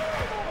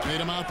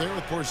 Made him out there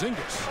with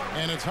Porzingis,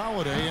 and it's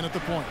Holiday in at the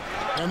point.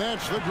 And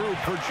that's the group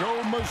for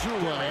Joe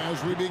Mazzulla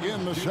as we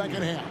begin the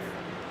 2nd half.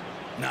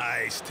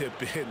 Nice tip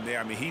in there.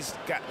 I mean, he's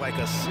got like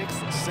a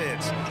 6th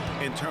sense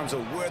in terms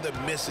of where the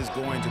miss is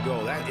going to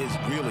go. That is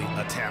really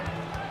a talent.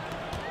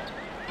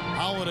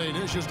 Holiday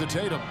dishes to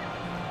Tatum.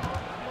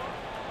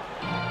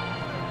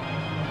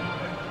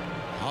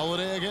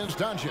 Holiday against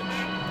Doncic.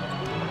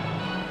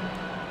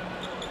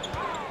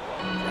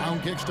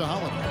 Brown kicks to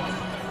Holiday.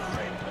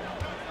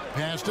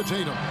 Pass to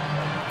Tatum.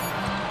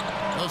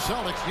 The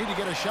Celtics need to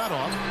get a shot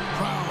off.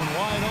 Brown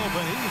wide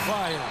open. He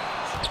fires.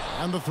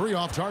 And the 3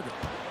 off target.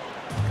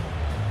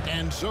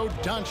 And so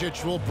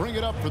Doncic will bring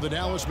it up for the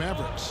Dallas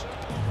Mavericks.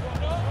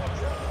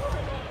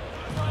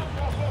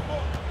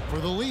 For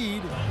the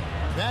lead,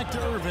 back to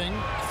Irving.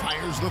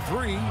 Fires the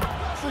 3.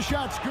 The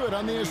shot's good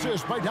on the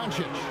assist by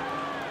Doncic.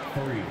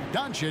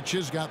 Doncic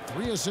has got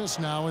 3 assists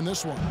now in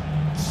this one.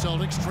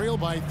 Celtics trail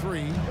by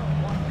 3.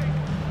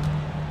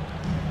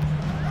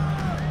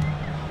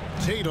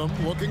 Tatum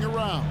looking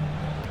around.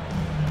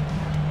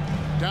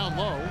 Down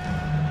low.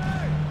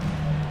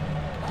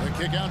 The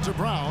kick out to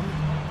Brown.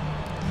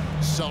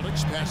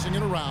 Celtics passing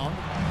it around.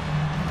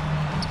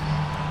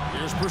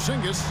 Here's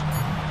Porzingis.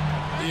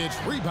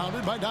 It's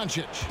rebounded by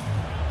Doncic.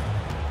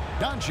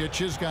 Doncic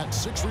has got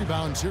 6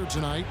 rebounds here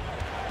tonight.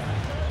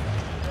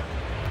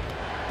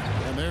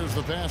 And there's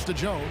the pass to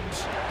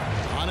Jones.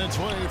 On its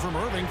way from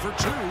Irving for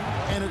 2.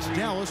 And it's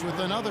Dallas with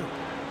another.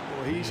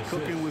 Well, he's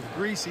cooking with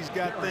grease. He's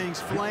got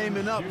things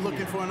flaming up,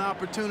 looking for an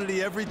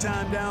opportunity every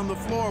time down the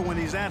floor when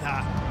he's that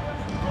hot.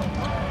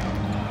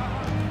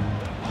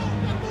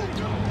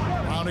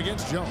 Brown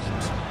against Jones.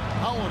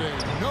 Holiday,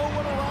 no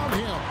one around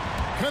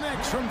him.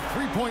 Connects from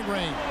 3-point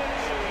range.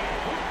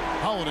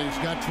 Holiday's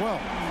got 12.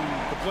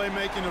 The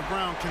playmaking of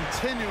Brown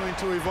continuing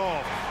to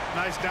evolve.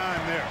 Nice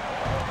dime there.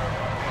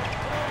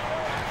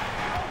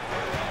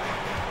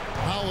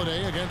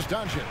 Holiday against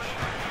Doncic.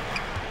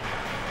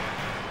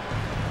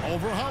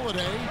 Over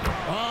Holiday.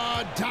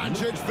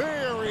 Doncic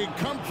very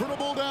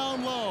comfortable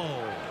down low.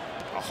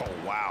 Oh,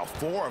 wow.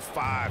 4 of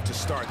 5 to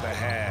start the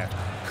half.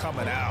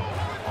 Coming out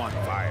on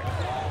fire.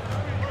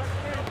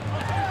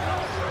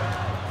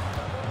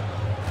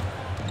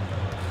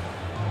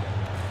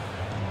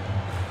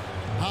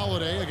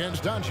 Holiday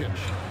against Doncic.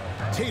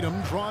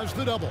 Tatum draws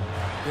the double.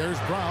 There's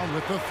Brown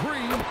with the 3.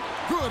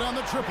 Good on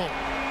the triple.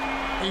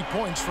 8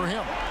 points for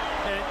him.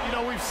 And, you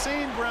know, we've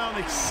seen Brown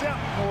accept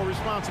more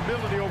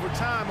responsibility over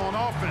time on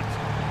offense,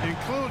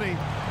 including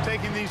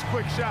taking these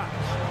quick shots.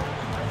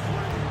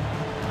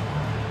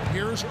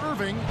 Here's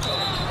Irving.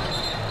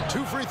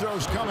 2 free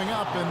throws coming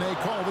up, and they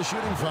call the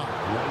shooting foul.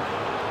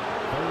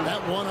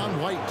 That one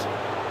on White.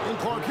 And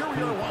Clark, here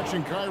we are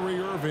watching Kyrie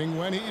Irving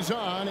when he's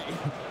on.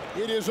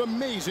 It is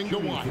amazing to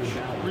watch.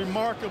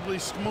 Remarkably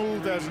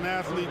smooth as an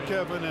athlete,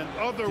 Kevin, and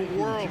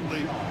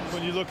otherworldly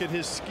when you look at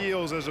his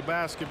skills as a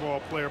basketball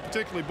player,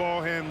 particularly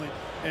ball handling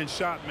and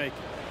shot making.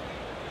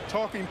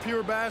 Talking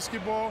pure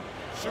basketball,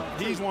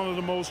 he's one of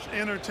the most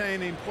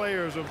entertaining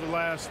players of the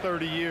last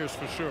 30 years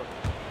for sure.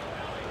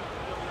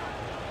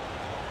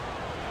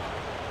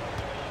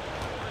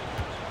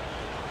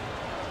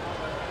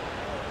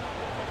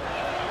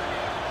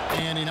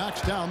 And he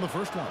knocks down the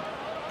first one.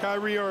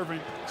 Kyrie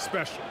Irving,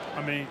 special.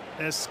 I mean,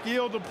 as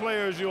skilled a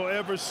player as you'll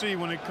ever see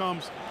when it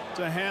comes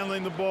to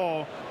handling the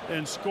ball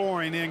and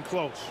scoring in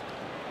close.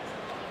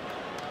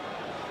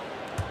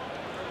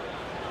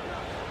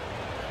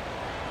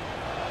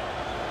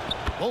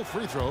 Both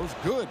free throws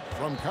good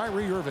from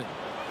Kyrie Irving.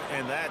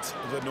 And that's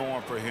the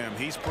norm for him.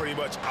 He's pretty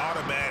much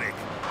automatic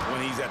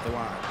when he's at the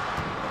line.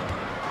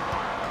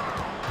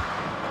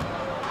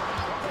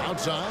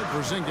 Outside,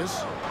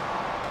 Porzingis.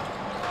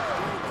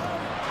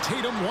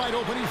 Tatum wide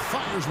open, he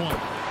fires one.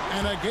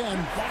 And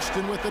again,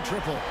 Boston with the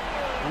triple.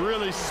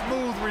 Really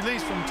smooth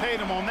release from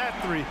Tatum on that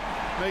three.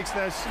 Makes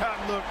that shot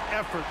look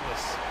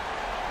effortless.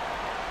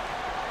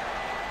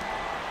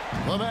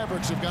 The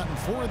Mavericks have gotten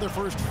 4 of their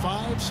first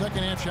 5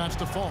 second-half shots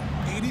to fall.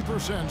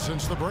 80%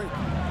 since the break.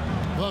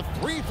 The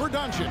three for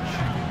Doncic.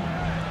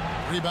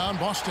 Rebound,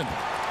 Boston.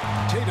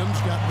 Tatum's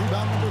got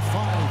rebound number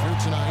 5 here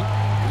tonight.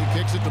 He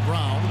kicks it to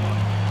Brown.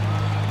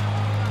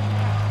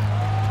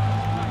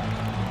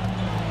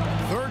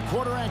 Third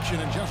quarter action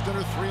in just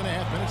under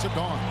 3.5 minutes have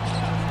gone.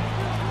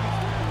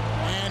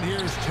 And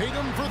here's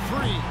Tatum for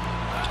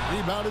 3.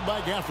 Rebounded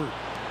by Gafford.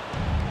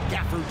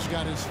 Gafford's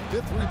got his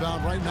 5th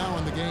rebound right now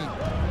in the game.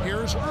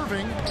 Here's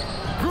Irving.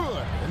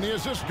 Good. And the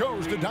assist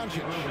goes to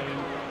Doncic.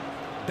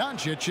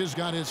 Doncic has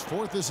got his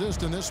 4th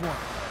assist in this one.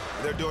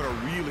 They're doing a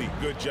really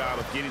good job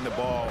of getting the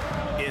ball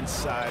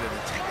inside and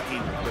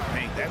attacking the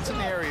paint. That's an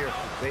area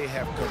they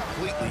have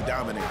completely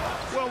dominated.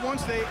 Well,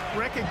 once they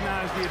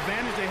recognized the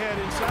advantage they had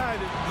inside,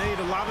 it made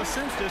a lot of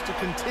sense just to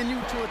continue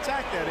to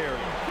attack that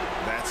area.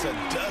 That's a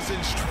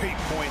dozen straight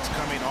points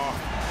coming off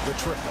the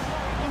triple.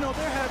 You know,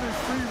 they're having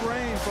free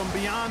reign from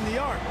beyond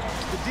the arc.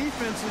 The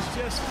defense is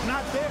just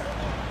not there.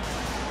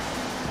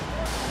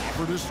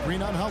 For the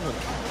screen on Howard.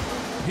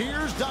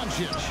 Here's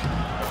Doncic.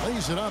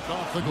 Lays it up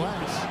off the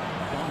glass.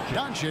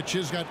 Doncic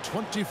has got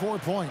 24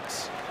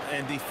 points.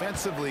 And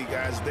defensively,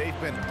 guys, they've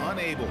been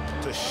unable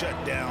to shut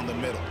down the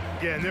middle.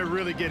 Yeah, and they're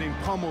really getting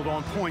pummeled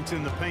on points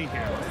in the paint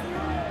here.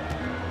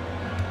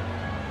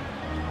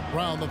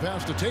 Brown the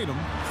pass to Tatum.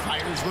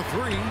 Fires the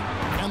 3.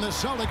 And the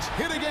Celtics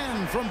hit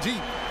again from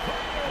deep.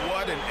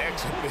 What an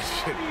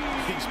exhibition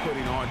he's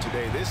putting on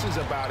today. This is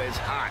about as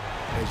hot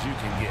as you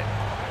can get.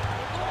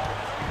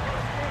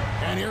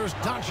 And here's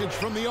Doncic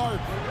from the arc.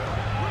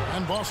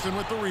 And Boston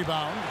with the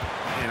rebound.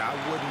 And I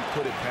wouldn't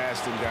put it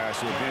past him, guys,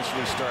 to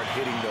eventually start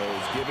hitting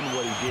those, given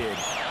what he did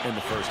in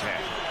the first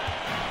half.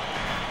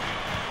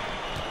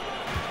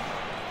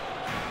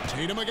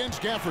 Tatum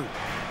against Gafford.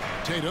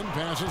 Tatum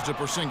passes to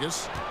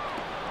Porzingis.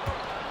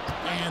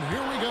 And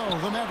here we go.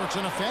 The Mavericks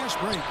in a fast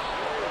break.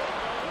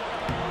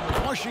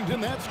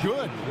 Washington, that's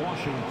good.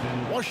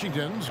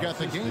 Washington's got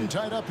the game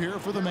tied up here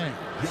for the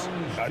Mavs.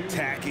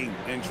 Attacking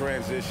in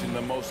transition,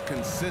 the most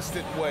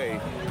consistent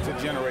way to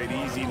generate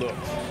easy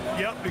looks.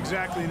 Yep,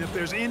 exactly. And if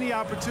there's any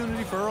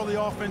opportunity for early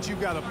offense,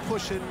 you've got to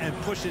push it and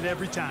push it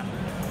every time.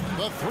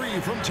 The 3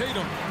 from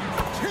Tatum.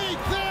 Take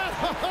that!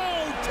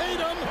 Oh,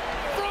 Tatum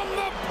from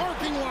the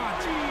parking lot.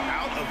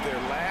 Out of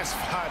their last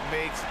 5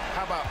 makes,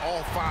 how about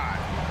all 5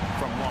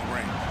 from long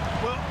range?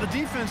 Well, the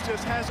defense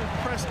just hasn't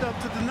pressed up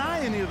to deny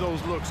any of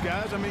those looks,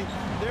 guys. I mean,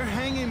 they're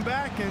hanging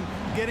back and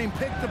getting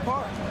picked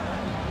apart.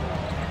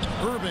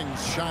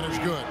 Irving's shot is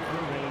good.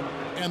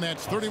 And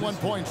that's 31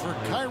 points for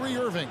Kyrie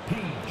Irving.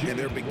 And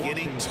they're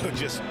beginning to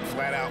just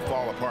flat out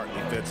fall apart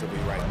defensively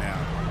right now,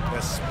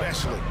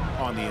 especially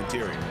on the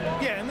interior.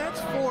 Yeah, and that's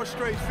 4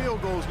 straight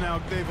field goals now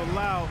they've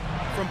allowed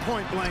from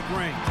point-blank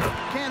range.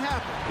 Can't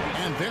happen.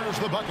 And there's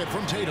the bucket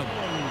from Tatum.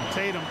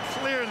 Tatum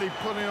clearly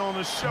putting on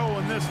a show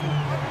in this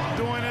one,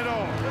 doing it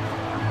all.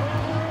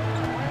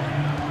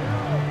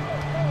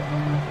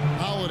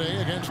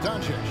 Holiday against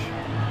Doncic.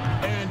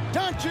 And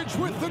Doncic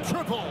with the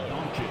triple.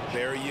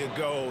 There you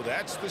go.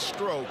 That's the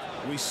stroke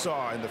we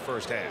saw in the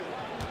first half.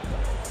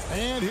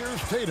 And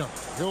here's Tatum.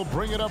 He'll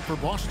bring it up for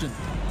Boston.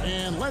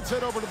 And let's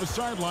head over to the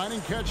sideline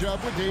and catch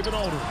up with David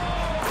Alder.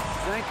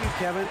 Thank you,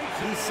 Kevin.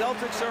 The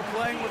Celtics are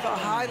playing with a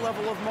high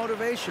level of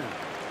motivation.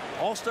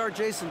 All-star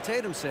Jason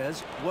Tatum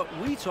says what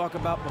we talk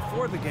about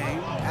before the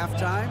game,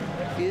 halftime,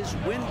 is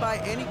win by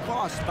any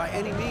cost, by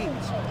any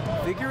means.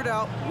 Figure it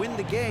out, win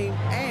the game,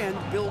 and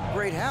build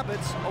great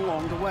habits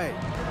along the way.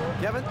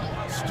 Kevin?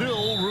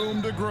 Still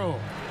room to grow.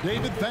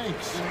 David,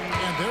 thanks.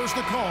 And there's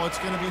the call. It's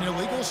going to be an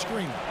illegal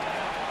screen.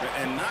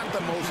 And not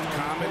the most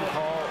common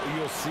call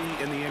you'll see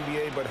in the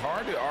NBA, but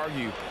hard to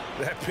argue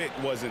that pick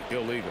wasn't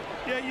illegal.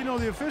 Yeah, you know,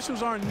 the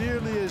officials aren't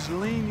nearly as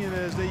lenient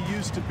as they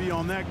used to be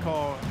on that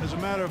call. As a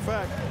matter of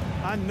fact,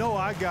 I know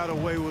I got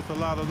away with a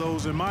lot of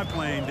those in my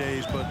playing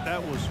days, but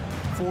that was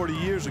 40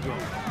 years ago.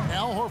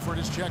 Al Horford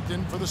is checked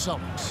in for the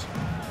Celtics.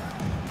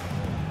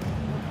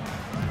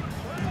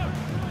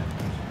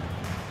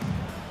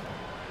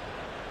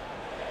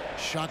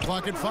 Shot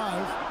clock at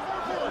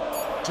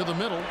 5. To the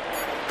middle.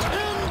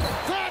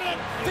 Emphatic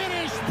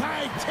finish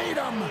by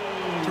Tatum.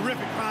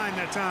 Terrific find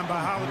that time by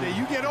Holiday.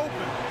 You get open.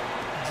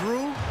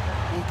 Drew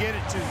will get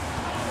it to you.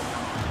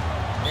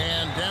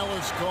 And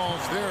Dallas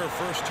calls their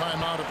first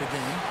time out of the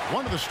game.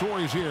 One of the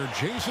stories here,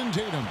 Jason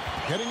Tatum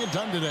getting it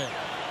done today.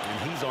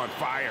 And he's on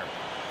fire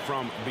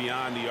from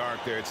beyond the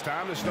arc there. It's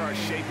time to start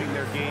shaping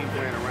their game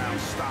plan around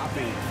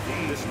stopping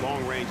this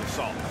long-range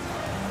assault.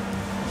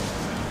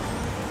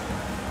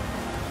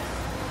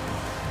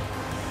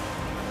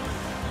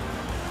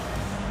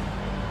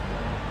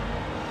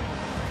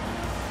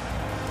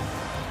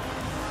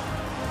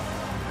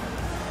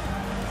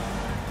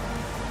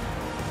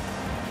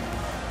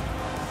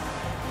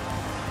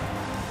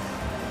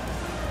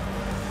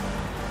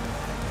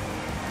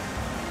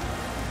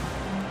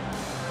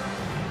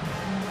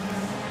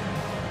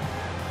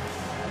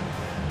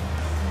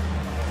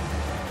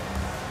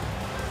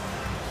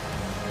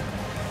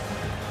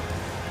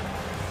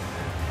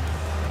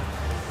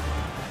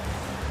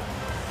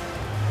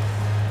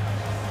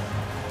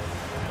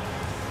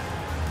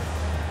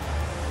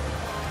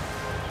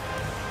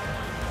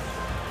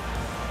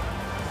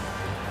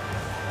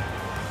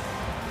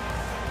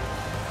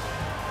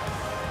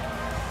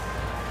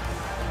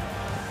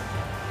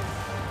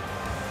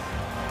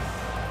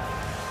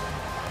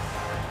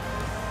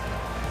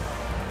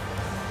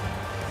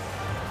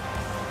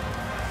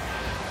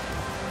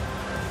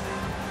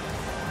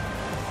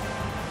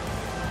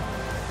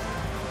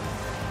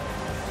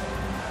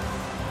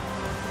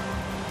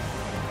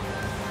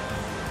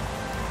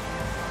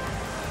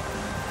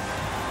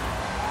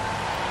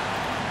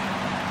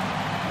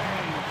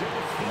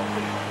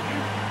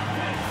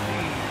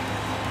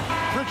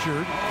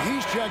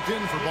 He's checked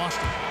in for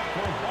Boston.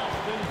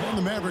 And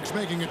the Mavericks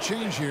making a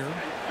change here.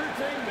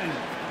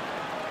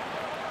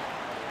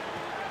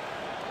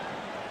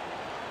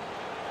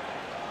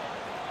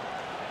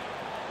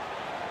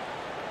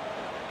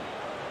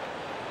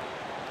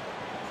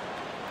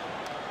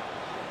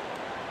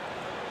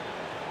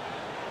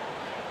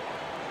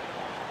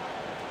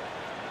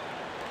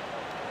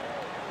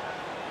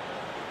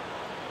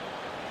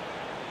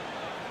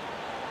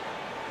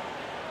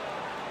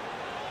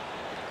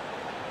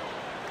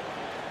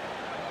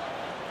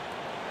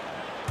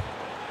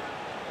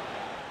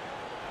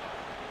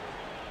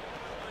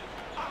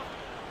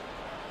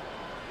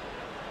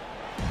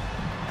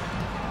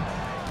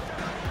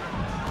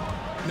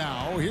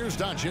 Now, here's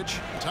Doncic.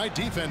 Tight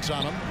defense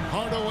on him.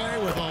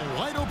 Hardaway with a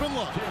wide open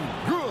look.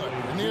 Good.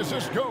 And the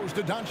assist goes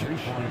to Doncic.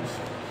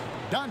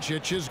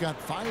 Doncic has got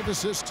 5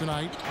 assists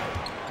tonight.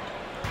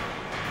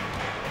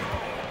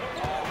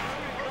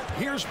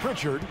 Here's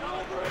Pritchard.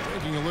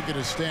 Taking a look at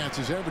his stats,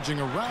 he's averaging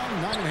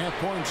around 9.5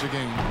 points a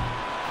game.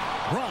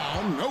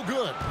 Brown, no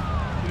good.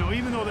 You know,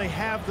 even though they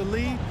have the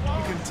lead,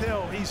 you can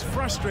tell he's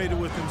frustrated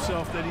with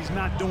himself that he's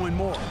not doing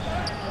more.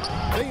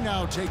 They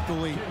now take the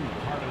lead.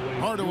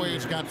 Hardaway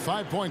has got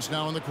 5 points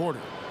now in the quarter.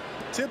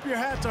 Tip your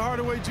hat to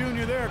Hardaway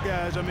Jr. there,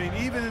 guys. I mean,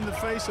 even in the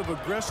face of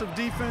aggressive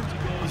defense,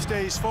 he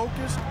stays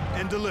focused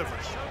and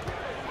delivers.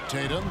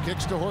 Tatum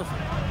kicks to Horford.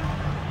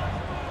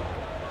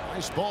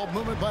 Nice ball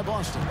movement by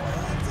Boston.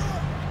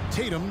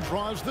 Tatum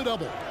draws the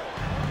double.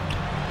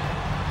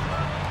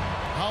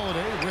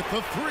 Holiday with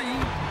the 3.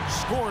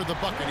 Scored the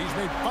bucket. He's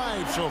made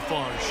 5 so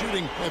far,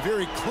 shooting a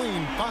very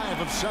clean 5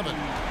 of 7.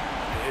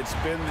 It's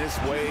been this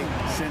way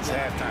since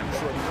halftime.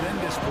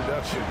 Tremendous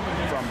production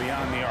from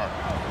beyond the arc.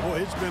 Boy,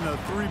 it's been a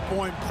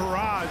 3-point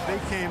barrage. They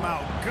came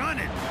out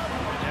gunning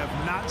and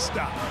have not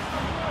stopped.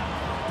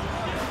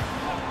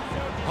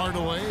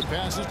 Hardaway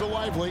passes to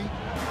Lively.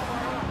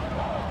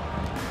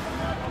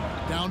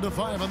 Down to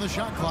 5 on the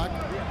shot clock.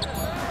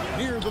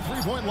 Near the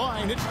 3-point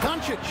line, it's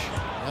Doncic.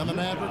 And the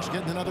Mavericks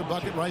getting another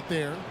bucket right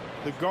there.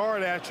 The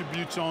guard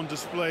attributes on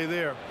display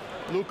there.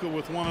 Luka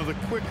with one of the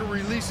quicker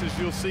releases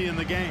you'll see in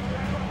the game.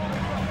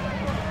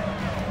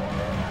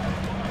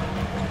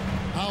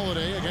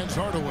 Holiday against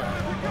Hardaway.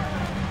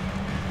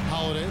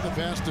 Holiday, the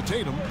pass to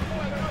Tatum.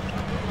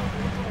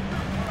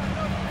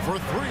 For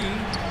 3.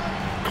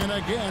 And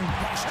again,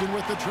 Boston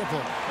with the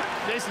triple.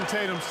 Jason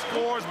Tatum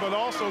scores, but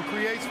also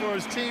creates for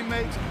his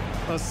teammates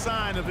a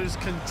sign of his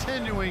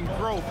continuing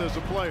growth as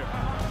a player.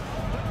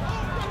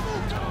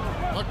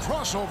 A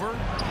crossover.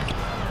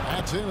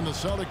 That's in, and the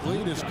Celtic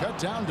lead is cut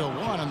down to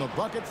 1 on the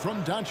bucket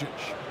from Doncic.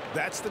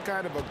 That's the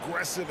kind of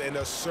aggressive and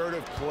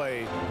assertive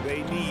play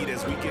they need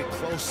as we get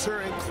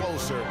closer and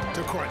closer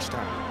to crunch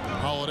time.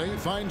 Holiday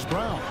finds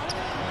Brown.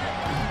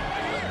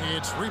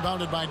 It's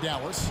rebounded by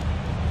Dallas.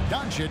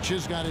 Doncic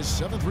has got his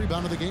 7th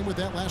rebound of the game with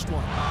that last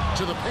one.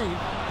 To the paint.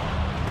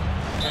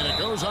 And it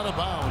goes out of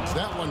bounds.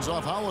 That one's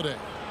off Holiday.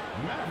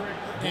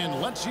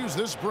 And let's use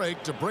this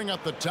break to bring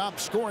up the top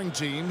scoring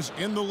teams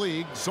in the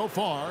league so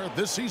far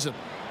this season.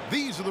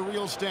 These are the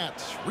real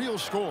stats, real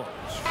scores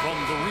from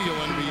the real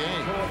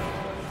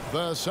NBA.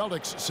 The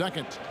Celtics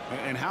second.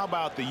 And how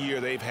about the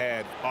year they've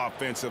had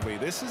offensively?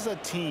 This is a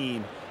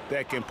team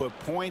that can put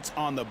points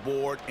on the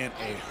board in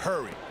a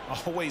hurry.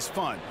 Always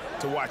fun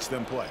to watch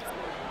them play.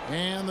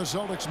 And the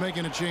Celtics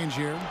making a change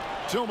here.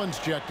 Tillman's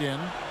checked in.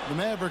 The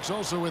Mavericks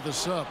also with a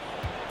sub.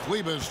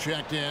 Kleber's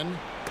checked in.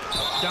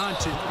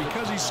 Doncic,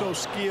 because he's so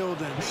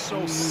skilled and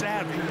so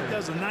savvy, he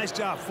does a nice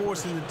job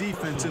forcing the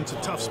defense into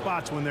tough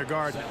spots when they're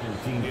guarding.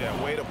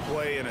 Yeah, way to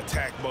play in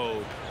attack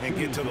mode and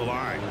get to the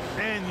line.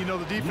 And, you know,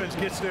 the defense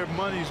gets their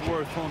money's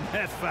worth on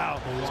that foul,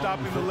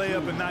 stopping the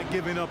layup and not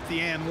giving up the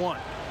and one.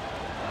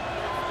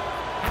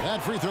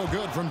 That free throw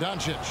good from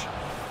Doncic.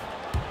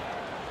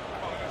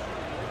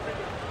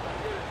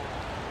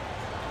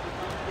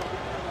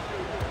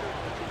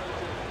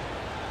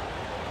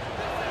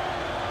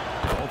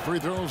 Free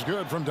throws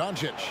good from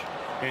Doncic.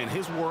 And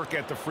his work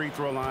at the free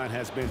throw line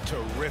has been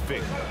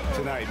terrific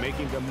tonight,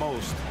 making the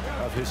most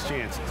of his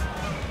chances.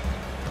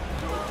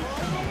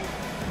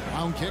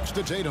 Round kicks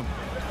to Tatum.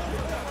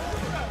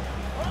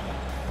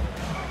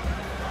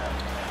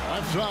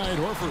 Left side,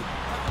 Horford.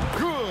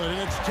 Good, and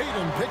it's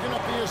Tatum picking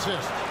up the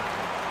assist.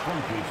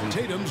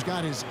 Tatum's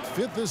got his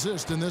 5th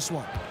assist in this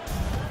one.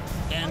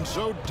 And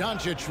so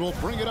Doncic will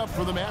bring it up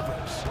for the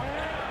Mavericks.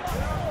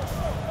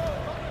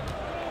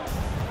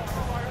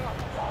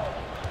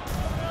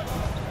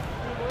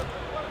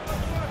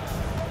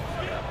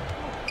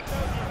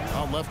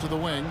 Left of the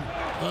wing.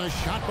 The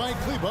shot by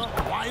Kleber.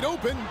 Wide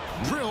open.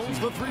 Drills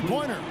the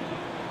three-pointer.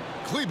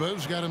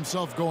 Kleber's got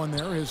himself going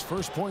there. His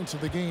first points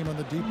of the game on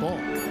the deep ball.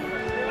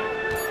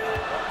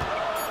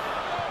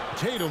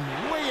 Tatum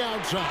way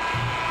outside.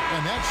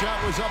 And that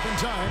shot was up in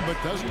time, but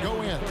doesn't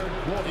go in.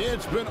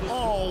 It's been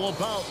all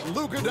about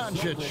Luka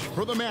Doncic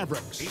for the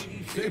Mavericks.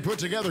 They put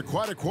together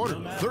quite a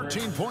quarter.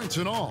 13 points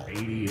in all.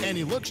 And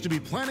he looks to be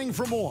planning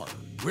for more.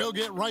 We'll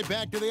get right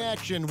back to the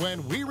action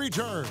when we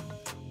return.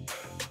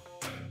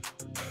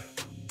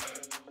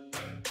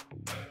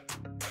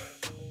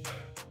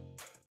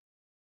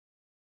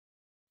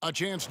 A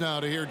chance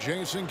now to hear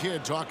Jason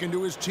Kidd talking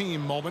to his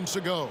team moments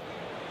ago.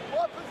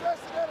 One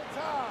possession at a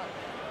time.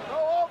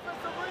 No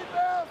offensive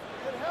rebounds.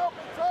 Get help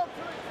and talk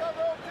to each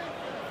other on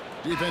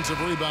defense. Defensive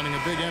rebounding,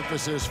 a big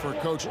emphasis for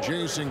Coach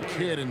Jason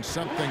Kidd, and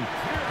something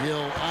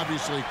he'll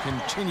obviously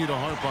continue to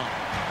harp on.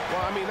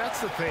 Well, I mean, that's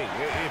the thing.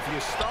 If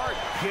you start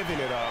giving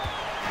it up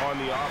on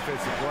the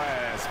offensive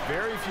glass,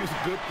 very few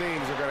good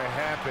things are going to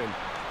happen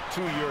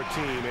to your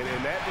team,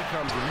 and that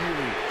becomes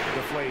really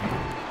deflating.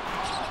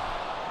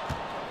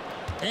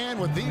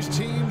 And with these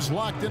teams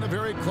locked in a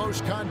very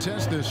close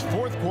contest, this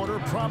fourth quarter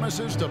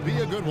promises to be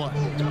a good one.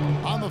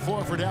 On the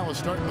floor for Dallas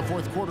starting the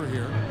fourth quarter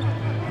here.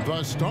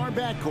 The star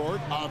backcourt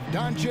of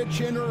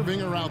Doncic and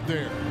Irving are out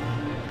there.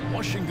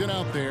 Washington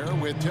out there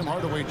with Tim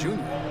Hardaway Jr.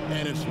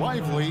 And it's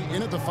Lively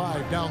in at the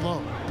 5 down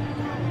low.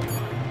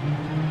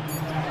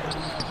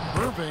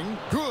 Irving,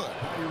 good.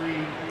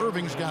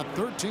 Irving's got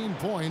 13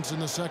 points in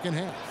the second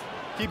half.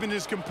 Keeping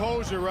his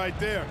composure right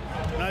there.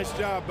 Nice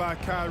job by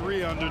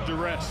Kyrie under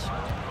duress.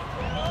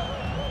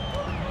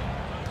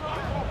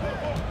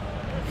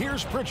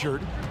 Here's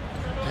Pritchard.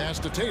 Pass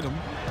to Tatum.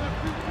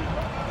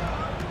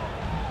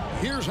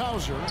 Here's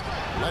Hauser.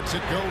 Lets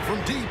it go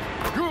from deep.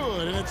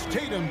 Good, and it's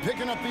Tatum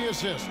picking up the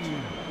assist.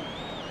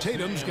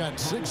 Tatum's got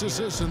 6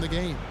 assists in the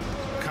game.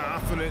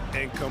 Confident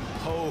and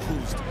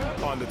composed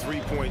on the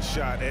three-point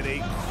shot at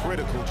a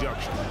critical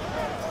juncture.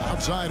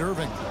 Outside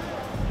Irving.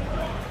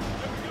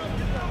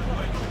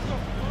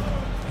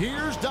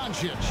 Here's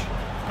Doncic.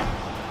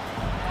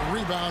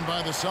 Rebound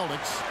by the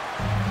Celtics.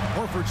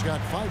 Horford's got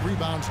 5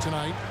 rebounds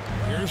tonight.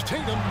 Here's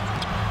Tatum.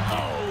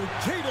 Oh,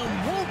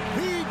 Tatum won't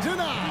be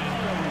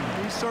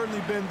denied. He's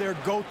certainly been their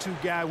go-to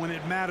guy when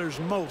it matters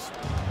most.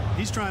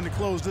 He's trying to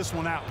close this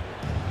one out.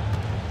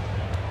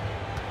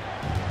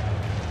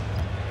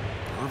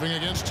 Irving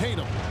against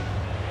Tatum.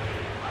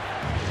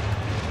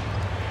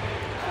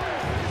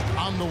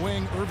 On the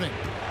wing, Irving.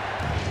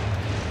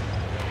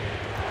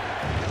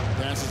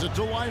 Passes it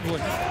to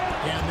Lively.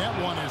 And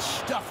that one is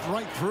stuffed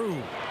right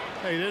through.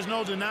 Hey, there's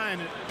no denying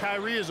it.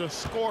 Kyrie is a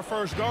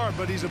score-first guard,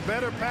 but he's a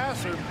better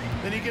passer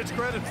than he gets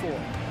credit for.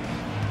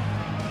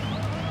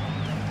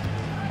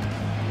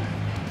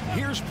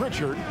 Here's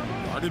Pritchard,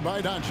 guarded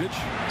by Doncic.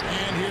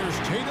 And here's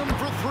Tatum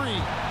for 3.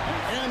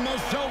 And the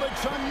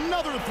Celtics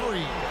another 3.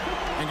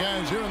 And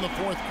guys, here in the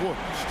fourth quarter,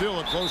 still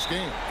a close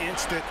game.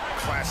 Instant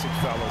classic,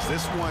 fellas.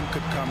 This one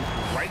could come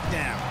right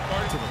down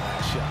to the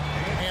last shot.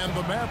 And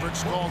the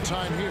Mavericks call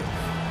time here.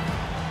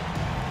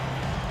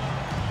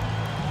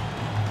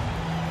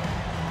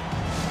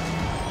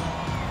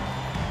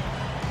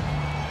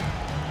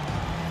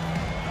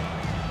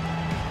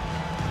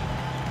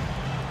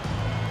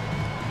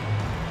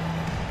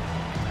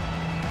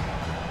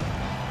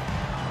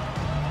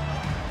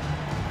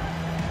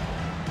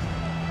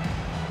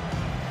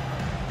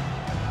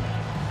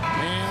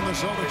 the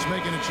Celtics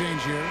making a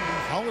change here.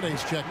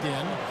 Holiday's checked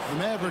in. The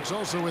Mavericks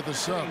also with a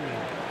sub.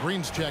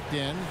 Green's checked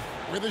in.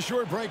 With a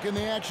short break in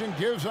the action,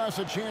 gives us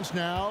a chance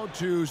now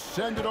to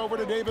send it over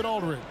to David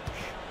Aldridge.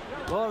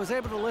 Well, I was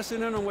able to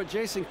listen in on what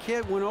Jason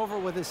Kidd went over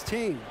with his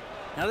team.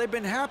 Now, they've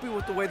been happy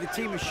with the way the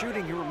team is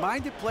shooting. He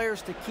reminded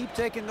players to keep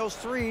taking those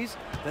threes,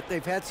 that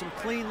they've had some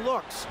clean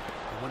looks.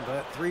 And when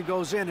that three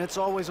goes in, it's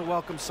always a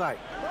welcome sight.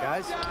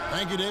 Guys?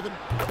 Thank you, David.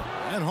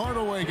 And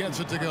Hardaway gets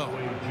it to go.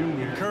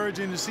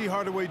 Encouraging to see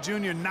Hardaway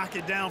Jr. knock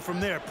it down from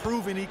there,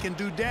 proving he can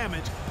do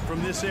damage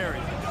from this area.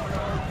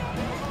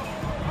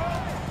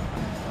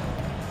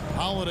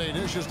 Holiday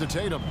dishes to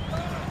Tatum.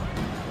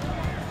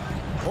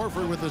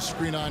 Horford with the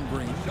screen on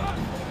Green.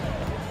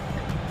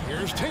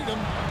 Here's Tatum.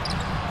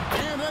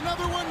 And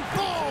another one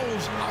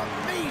falls.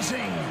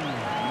 Amazing.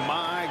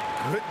 My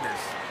goodness.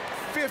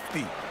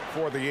 50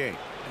 for the 8.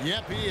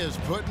 Yep, he is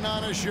putting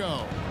on a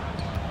show.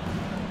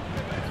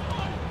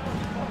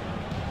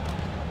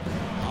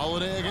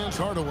 Holiday against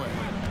Hardaway.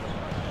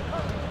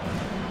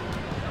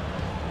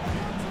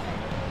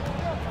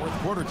 Fourth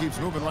quarter keeps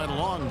moving right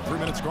along. 3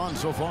 minutes gone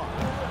so far.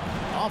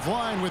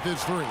 Offline with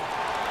his three.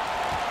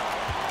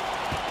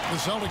 The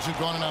Celtics have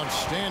gone an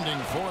outstanding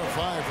 4 of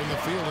 5 from the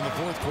field in the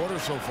fourth quarter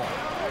so far.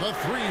 The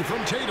three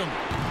from Tatum.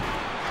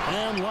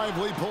 And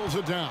Lively pulls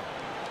it down.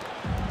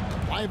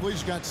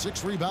 Lively's got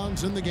 6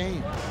 rebounds in the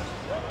game.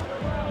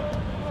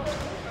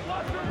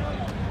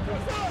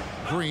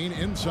 Green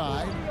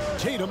inside.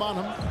 Tatum on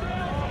him.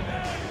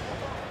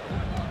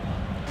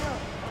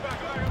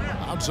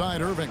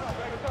 Outside Irving.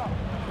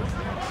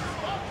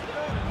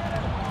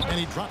 And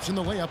he drops in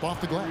the layup off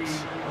the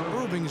glass.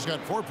 Irving's got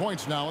 4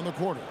 points now in the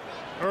quarter.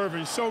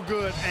 Irving so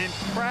good and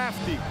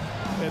crafty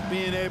at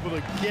being able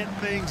to get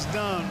things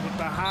done with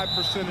the high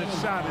percentage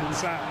shot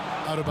inside.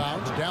 Out of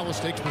bounds, Dallas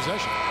takes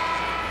possession.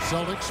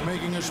 Celtics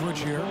making a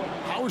switch here.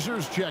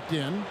 Hauser's checked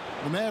in.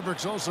 The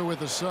Mavericks also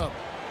with a sub.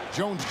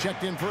 Jones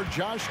checked in for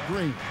Josh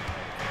Green.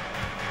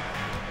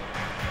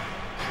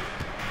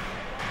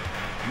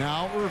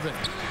 Now Irving.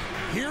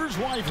 Here's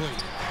Lively.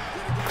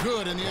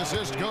 Good, and the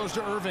assist goes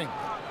to Irving.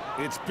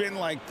 It's been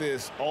like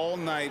this all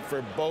night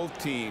for both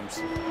teams.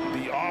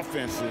 The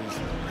offenses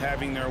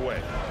having their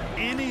way.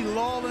 Any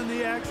lull in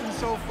the action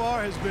so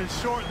far has been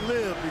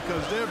short-lived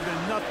because there have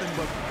been nothing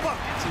but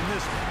buckets in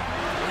this one.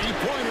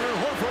 Three-pointer,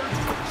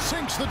 Horford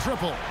sinks the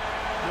triple.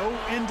 No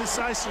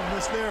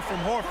indecisiveness there from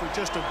Horford,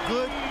 just a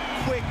good,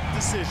 quick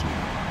decision.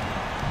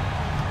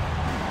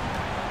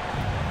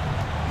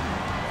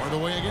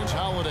 Hardaway against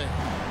Holiday.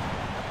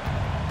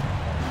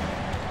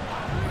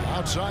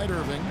 Outside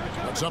Irving,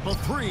 puts up a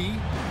three.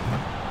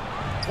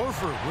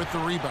 Horford with the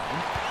rebound.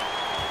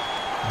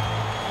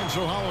 And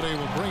so Holiday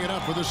will bring it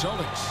up for the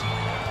Celtics.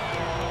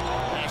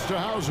 Pass to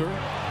Hauser,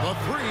 the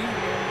three.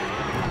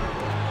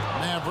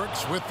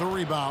 Mavericks with the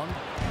rebound.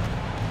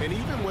 And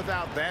even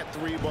without that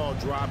three ball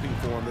dropping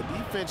for him, the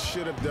defense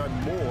should have done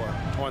more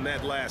on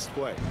that last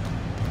play.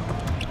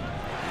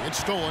 It's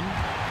stolen.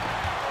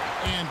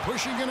 And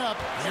pushing it up,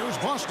 here's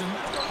Boston.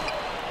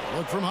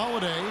 Look from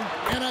Holiday,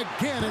 and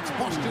again it's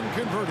Boston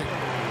converting.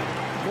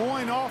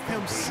 Going off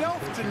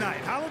himself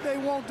tonight. Holiday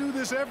won't do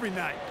this every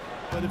night,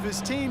 but if his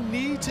team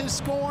needs his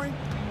scoring,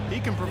 he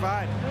can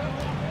provide it.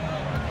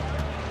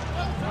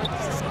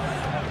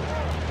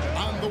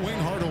 On the wing,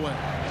 Hardaway,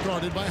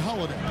 guarded by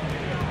Holiday.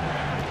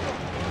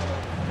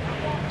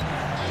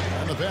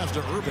 And the pass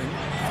to Irving,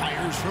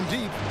 fires from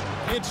deep.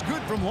 It's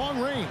good from long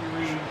range.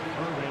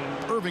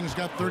 Irving's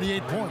got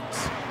 38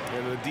 points.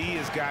 And the D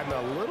has gotten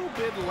a little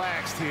bit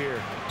laxed here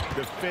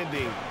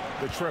defending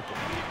the triple.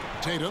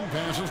 Tatum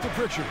passes to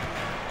Pritchard.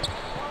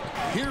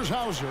 Here's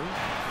Hauser.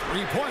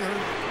 Three-pointer.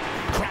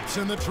 Drops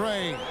in the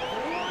tray.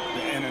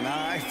 And an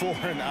eye for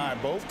an eye.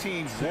 Both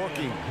teams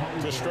working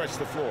to stretch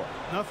the floor.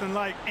 Nothing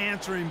like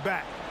answering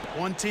back.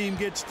 One team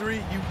gets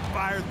three, you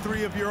fire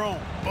three of your own.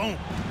 Boom.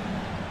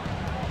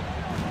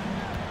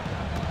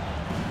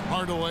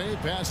 Hardaway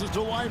passes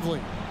to Lively.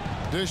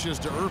 Dishes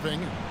to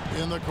Irving.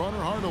 In the corner,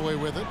 Hardaway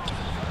with it.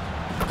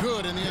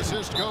 Good, and the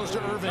assist goes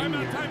to Irving.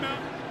 Timeout.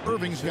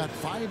 Irving's got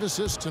 5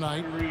 assists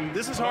tonight.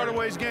 This is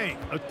Hardaway's game.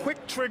 A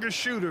quick trigger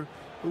shooter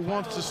who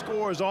wants to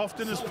score as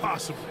often as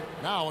possible.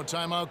 Now a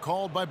timeout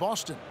called by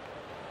Boston.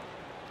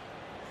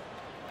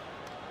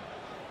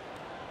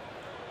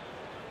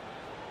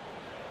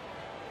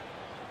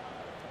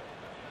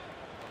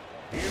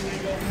 Here we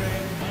go,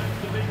 fans.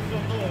 Time to make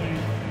some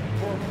noise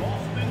for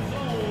Boston's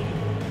own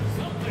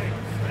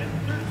Celtics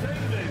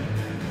Entertainment.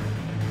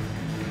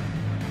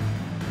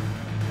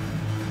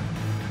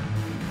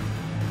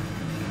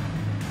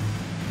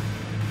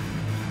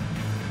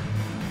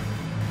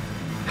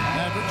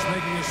 Mavericks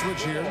making a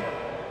switch here.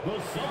 The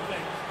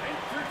Celtics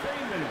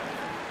Entertainment.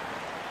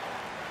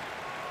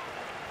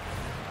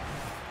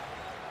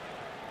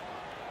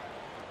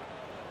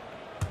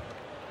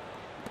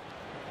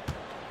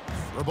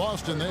 For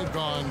Boston, they've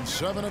gone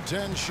 7 of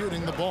 10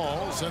 shooting the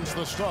ball since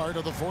the start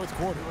of the fourth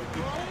quarter.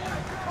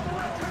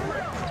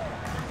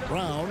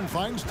 Brown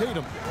finds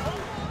Tatum.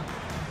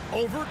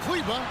 Over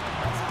Kleba.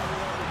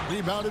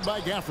 Rebounded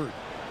by Gafford.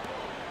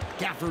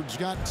 Gafford's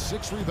got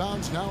 6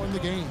 rebounds now in the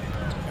game.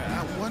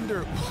 I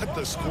wonder what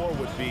the score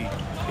would be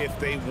if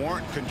they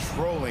weren't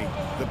controlling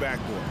the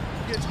backboard.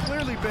 It's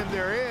clearly been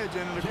their edge,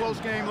 and in a close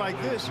game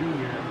like this, you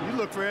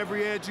look for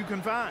every edge you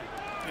can find.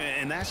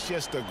 And that's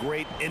just a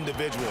great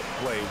individual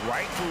play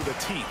right through the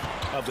teeth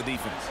of the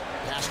defense.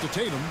 Pass to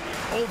Tatum.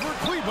 Over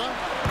Kleba.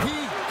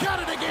 He got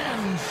it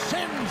again.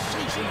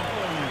 Sensational.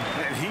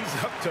 And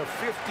he's up to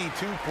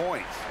 52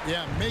 points.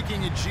 Yeah,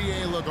 making a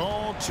GA look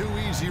all too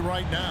easy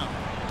right now.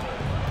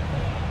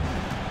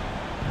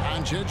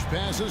 Doncic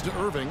passes to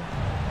Irving.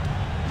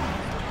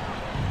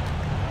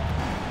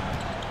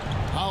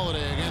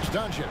 Holiday against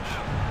Doncic.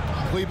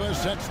 Kleba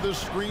sets the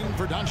screen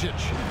for Doncic.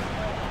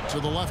 To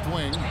the left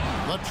wing.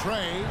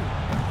 Latrey.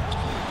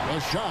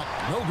 A shot.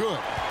 No good.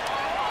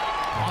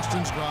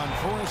 Boston's gone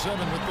 4-7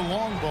 with the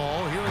long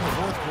ball here in the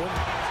fourth quarter.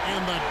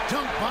 And the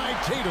dunk by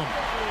Tatum.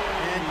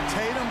 And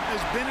Tatum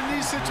has been in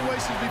these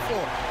situations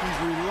before. He's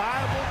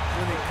reliable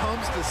when it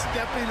comes to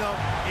stepping up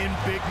in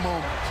big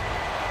moments.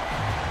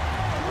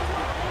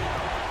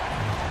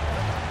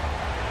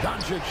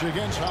 Doncic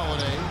against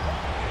Holiday.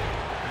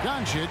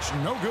 Doncic,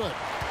 no good.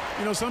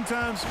 You know,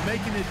 sometimes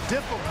making it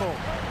difficult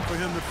for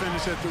him to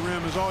finish at the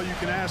rim is all you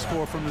can ask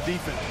for from the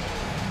defense.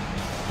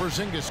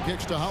 Porzingis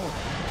kicks to Holiday.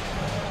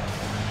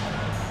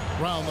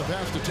 Round the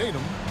pass to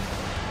Tatum.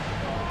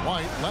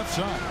 White left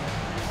side.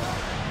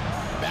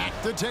 Back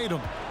to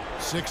Tatum.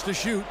 6 to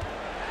shoot.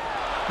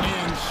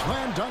 And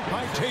slam dunk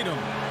by Tatum.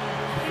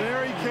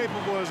 Very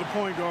capable as a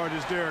point guard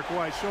is Derek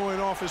White,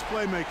 showing off his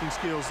playmaking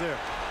skills there.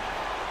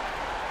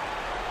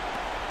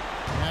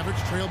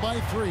 Mavericks trail by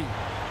 3.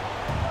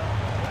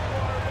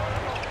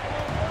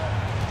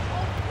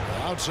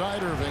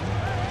 Outside Irving.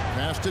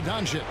 Pass to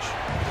Doncic.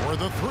 For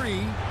the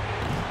 3.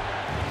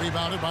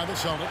 Rebounded by the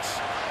Celtics.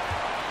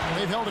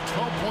 They've held a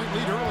 12-point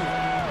lead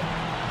earlier.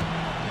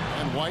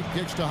 And White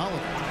kicks to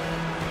Holiday.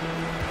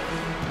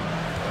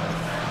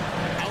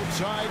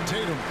 Outside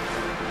Tatum.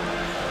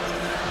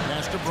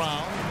 Pass to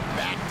Brown.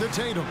 Back to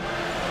Tatum.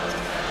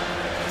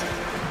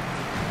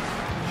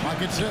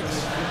 Clock at 6.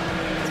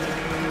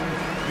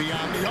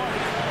 Beyond the arc.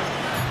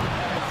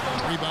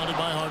 Rebounded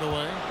by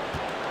Hardaway.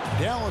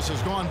 Dallas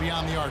has gone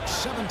beyond the arc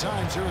 7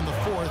 times here in the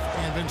fourth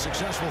and been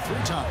successful 3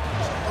 times.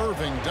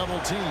 Irving double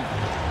team.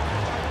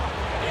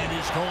 And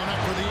he's going up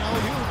for the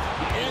alley-oop.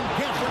 And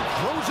Gafford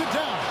throws it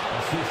down.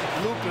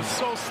 Luke is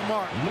so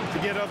smart to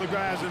get other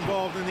guys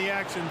involved in the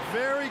action.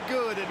 Very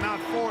good at not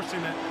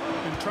forcing it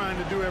and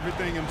trying to do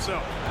everything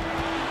himself.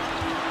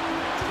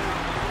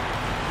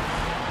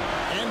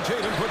 And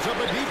Tatum puts up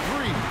a deep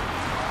 3.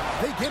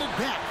 They get it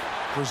back.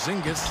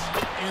 Porzingis.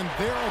 And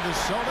there are the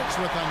Celtics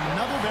with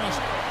another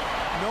basket.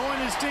 Knowing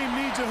his team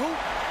needs a hoop,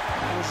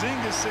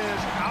 Porzingis says,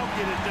 I'll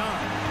get it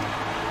done.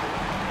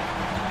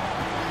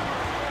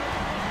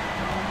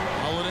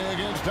 Holiday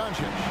against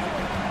Doncic.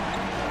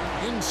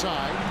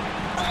 Inside.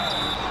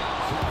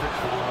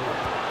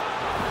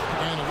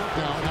 And a look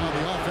down how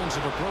the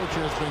offensive approach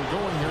has been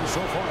going here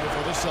so far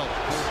for the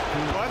Celtics.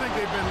 Well, I think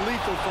they've been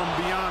lethal from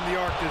beyond the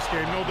arc this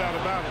game, no doubt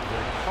about it.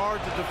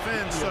 Hard to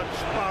defend such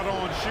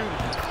spot-on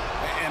shooting.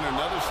 And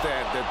another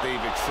stat that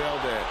they've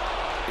excelled at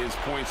is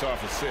points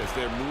off assists.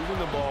 They're moving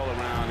the ball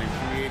around and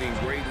creating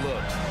great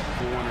looks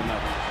for one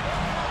another.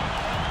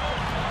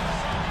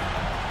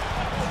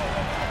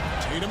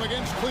 Tatum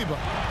against Kleba.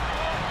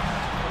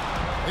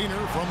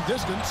 Leaner from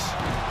distance.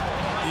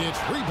 It's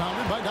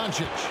rebounded by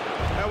Doncic.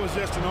 That was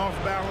just an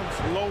off-balance,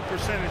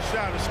 low-percentage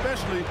shot,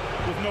 especially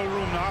with no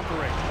room to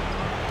operate.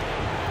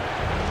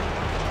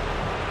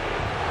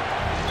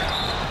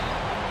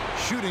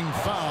 Shooting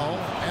foul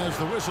as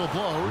the whistle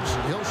blows.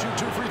 He'll shoot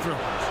 2 free throws.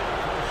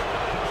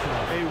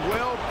 A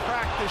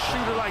well-practiced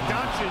shooter like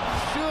Doncic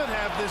should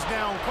have this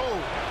down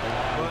cold,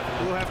 but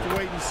we'll have to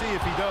wait and see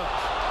if he does.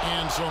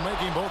 And so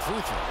making both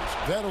free throws,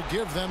 that'll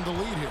give them the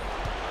lead here.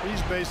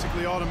 He's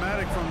basically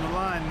automatic from the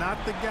line, not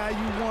the guy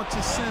you want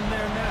to send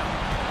there now.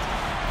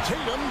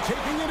 Tatum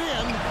taking it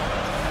in.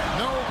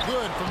 No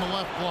good from the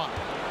left block.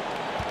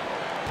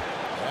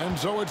 And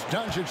so it's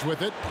Doncic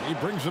with it. He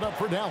brings it up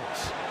for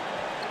Dallas.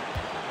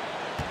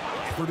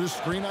 For the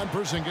screen on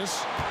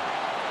Porzingis.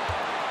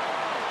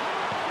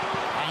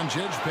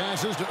 Doncic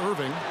passes to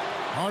Irving.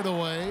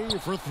 Hardaway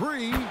for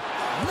 3.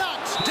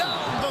 Knocks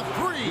down the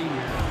 3.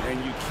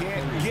 And you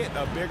can't get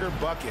a bigger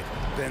bucket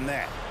than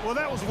that. Well,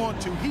 that was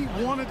 1-2. He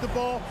wanted the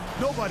ball.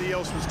 Nobody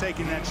else was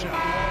taking that shot.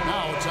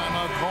 Now a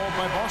timeout called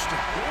by Boston.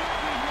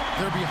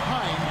 They're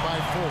behind by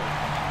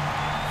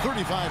 4.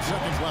 35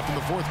 seconds left in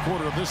the fourth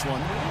quarter of this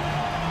one.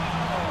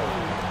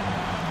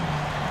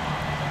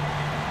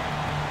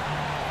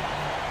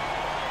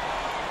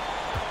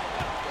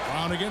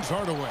 Brown against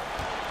Hardaway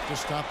to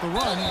stop the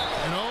run.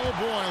 And oh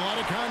boy, a lot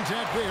of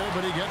contact there,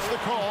 but he gets the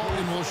call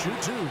and will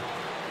shoot 2.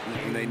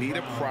 And they need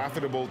a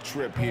profitable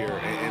trip here,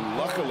 and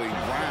luckily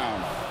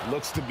Brown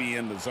looks to be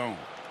in the zone.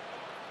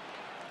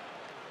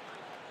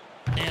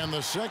 And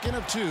the second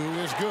of 2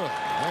 is good.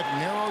 That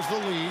narrows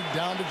the lead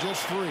down to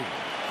just 3.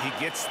 He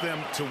gets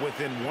them to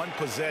within 1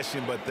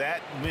 possession, but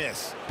that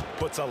miss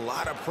puts a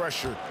lot of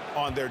pressure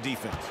on their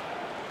defense.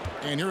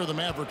 And here are the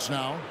Mavericks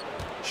now.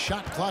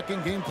 Shot clock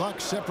and game clock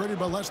separated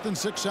by less than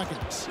 6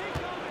 seconds.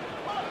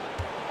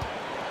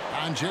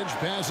 Doncic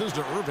passes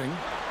to Irving.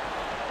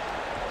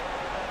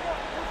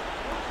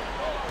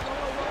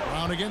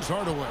 Brown against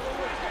Hardaway.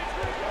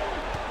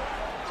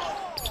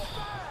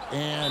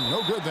 And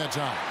no good that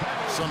time.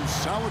 Some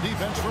solid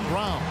defense from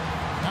Brown.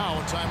 Now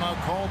a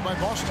timeout called by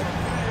Boston.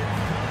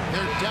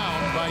 They're down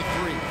by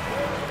 3.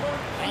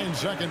 9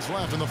 seconds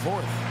left in the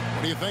fourth.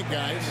 What do you think,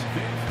 guys?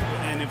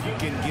 And if you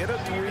can get a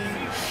 3,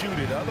 shoot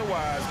it.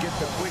 Otherwise, get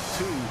the quick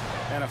 2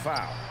 and a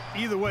foul.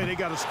 Either way, they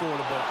got to score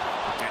the ball.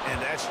 And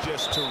that's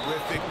just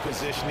terrific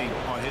positioning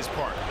on his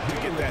part to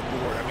get that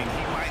board. I mean,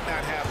 he might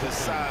not have the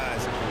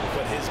size,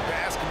 but his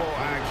basketball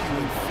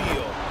IQ and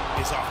feel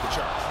is off the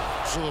charts.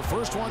 So the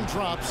first one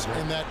drops,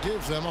 and that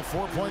gives them a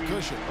 4-point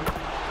cushion.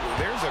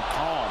 There's a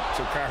calm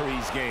to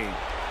Kyrie's game.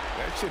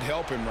 That should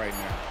help him right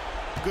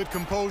now. Good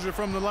composure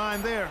from the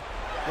line there.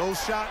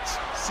 Those shots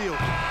sealed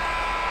it.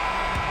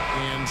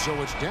 And so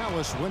it's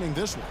Dallas winning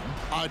this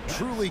one. A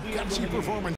truly gutsy performance.